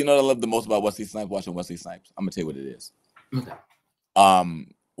I love the most about Wesley Snipes? Watching Wesley Snipes, I'm gonna tell you what it is. Okay.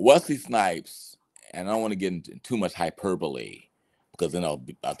 Wesley Snipes, and I don't want to get into too much hyperbole because then I'll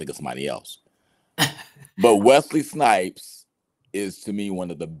think of somebody else. But Wesley Snipes is to me one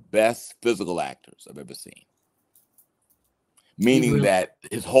of the best physical actors I've ever seen. Meaning that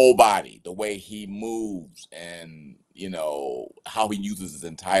his whole body, the way he moves, and how he uses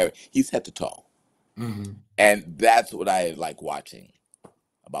he's head to toe. And that's what I like watching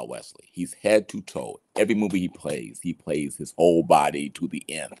about Wesley. He's head to toe. Every movie he plays his whole body to the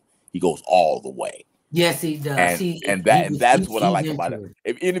end. He goes all the way. Yes, he does. And that's what I like about it.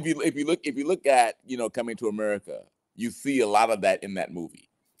 If you look at Coming to America, you see a lot of that in that movie.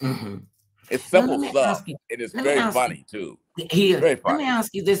 It's simple stuff. It is very funny too. Very funny. Let me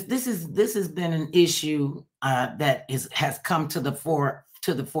ask you this. This has been an issue that has come to the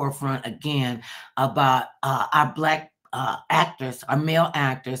forefront again about our Black actors, our male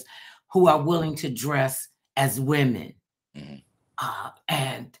actors, who are willing to dress as women,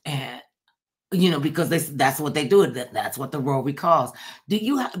 and because that's what they do. That's what the role recalls.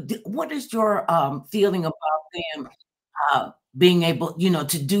 What is your feeling about them being able,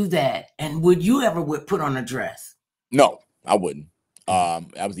 to do that? And would you ever put on a dress? No, I wouldn't.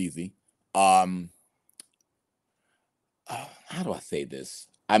 That was easy. How do I say this?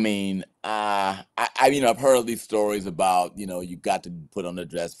 I mean, I've heard these stories about, you got to put on a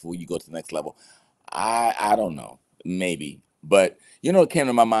dress before you go to the next level. I don't know, maybe. But, it came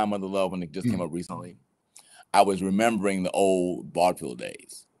to my mind, Mother Love, when it just came up recently. I was remembering the old vaudeville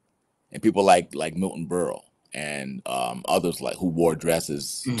days and people like Milton Berle and others like who wore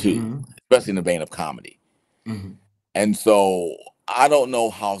dresses too, especially in the vein of comedy. And so I don't know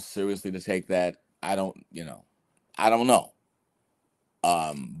how seriously to take that. I don't know.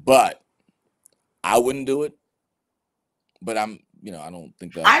 But I wouldn't do it. But I don't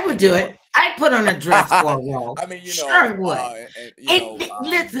think that I would do it. I'd put on a dress for a role. I mean, sure would.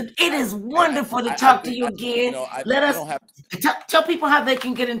 Listen, it is wonderful to talk to you again. Let us tell people how they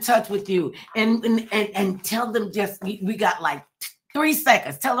can get in touch with you, and tell them we got like 3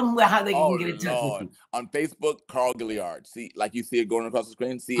 seconds. Tell them how they can get in touch with you. On Facebook, Carl Gilliard. See, like you see it going across the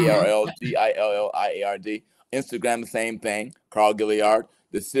screen. CarlGilliard. Instagram, the same thing. Carl Gilliard.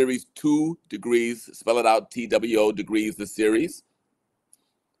 The series 2 Degrees. Spell it out. TWO Degrees. The series.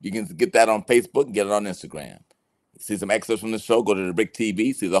 You can get that on Facebook and get it on Instagram. See some excerpts from the show. Go to the Brick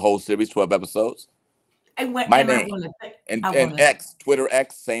TV. See the whole series, 12 episodes. My name. And X, Twitter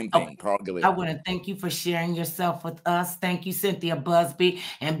X, same thing. Carl Gilliard. I want to thank you for sharing yourself with us. Thank you, Cynthia Busby.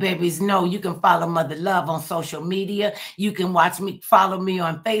 And babies, know you can follow Mother Love on social media. You can follow me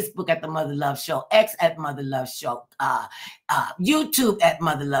on Facebook at The Mother Love Show, X at Mother Love Show, YouTube at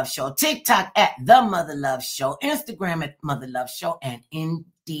Mother Love Show, TikTok at The Mother Love Show, Instagram at Mother Love Show, and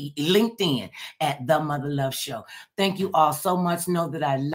LinkedIn at The Mother Love Show. Thank you all so much. Know that I love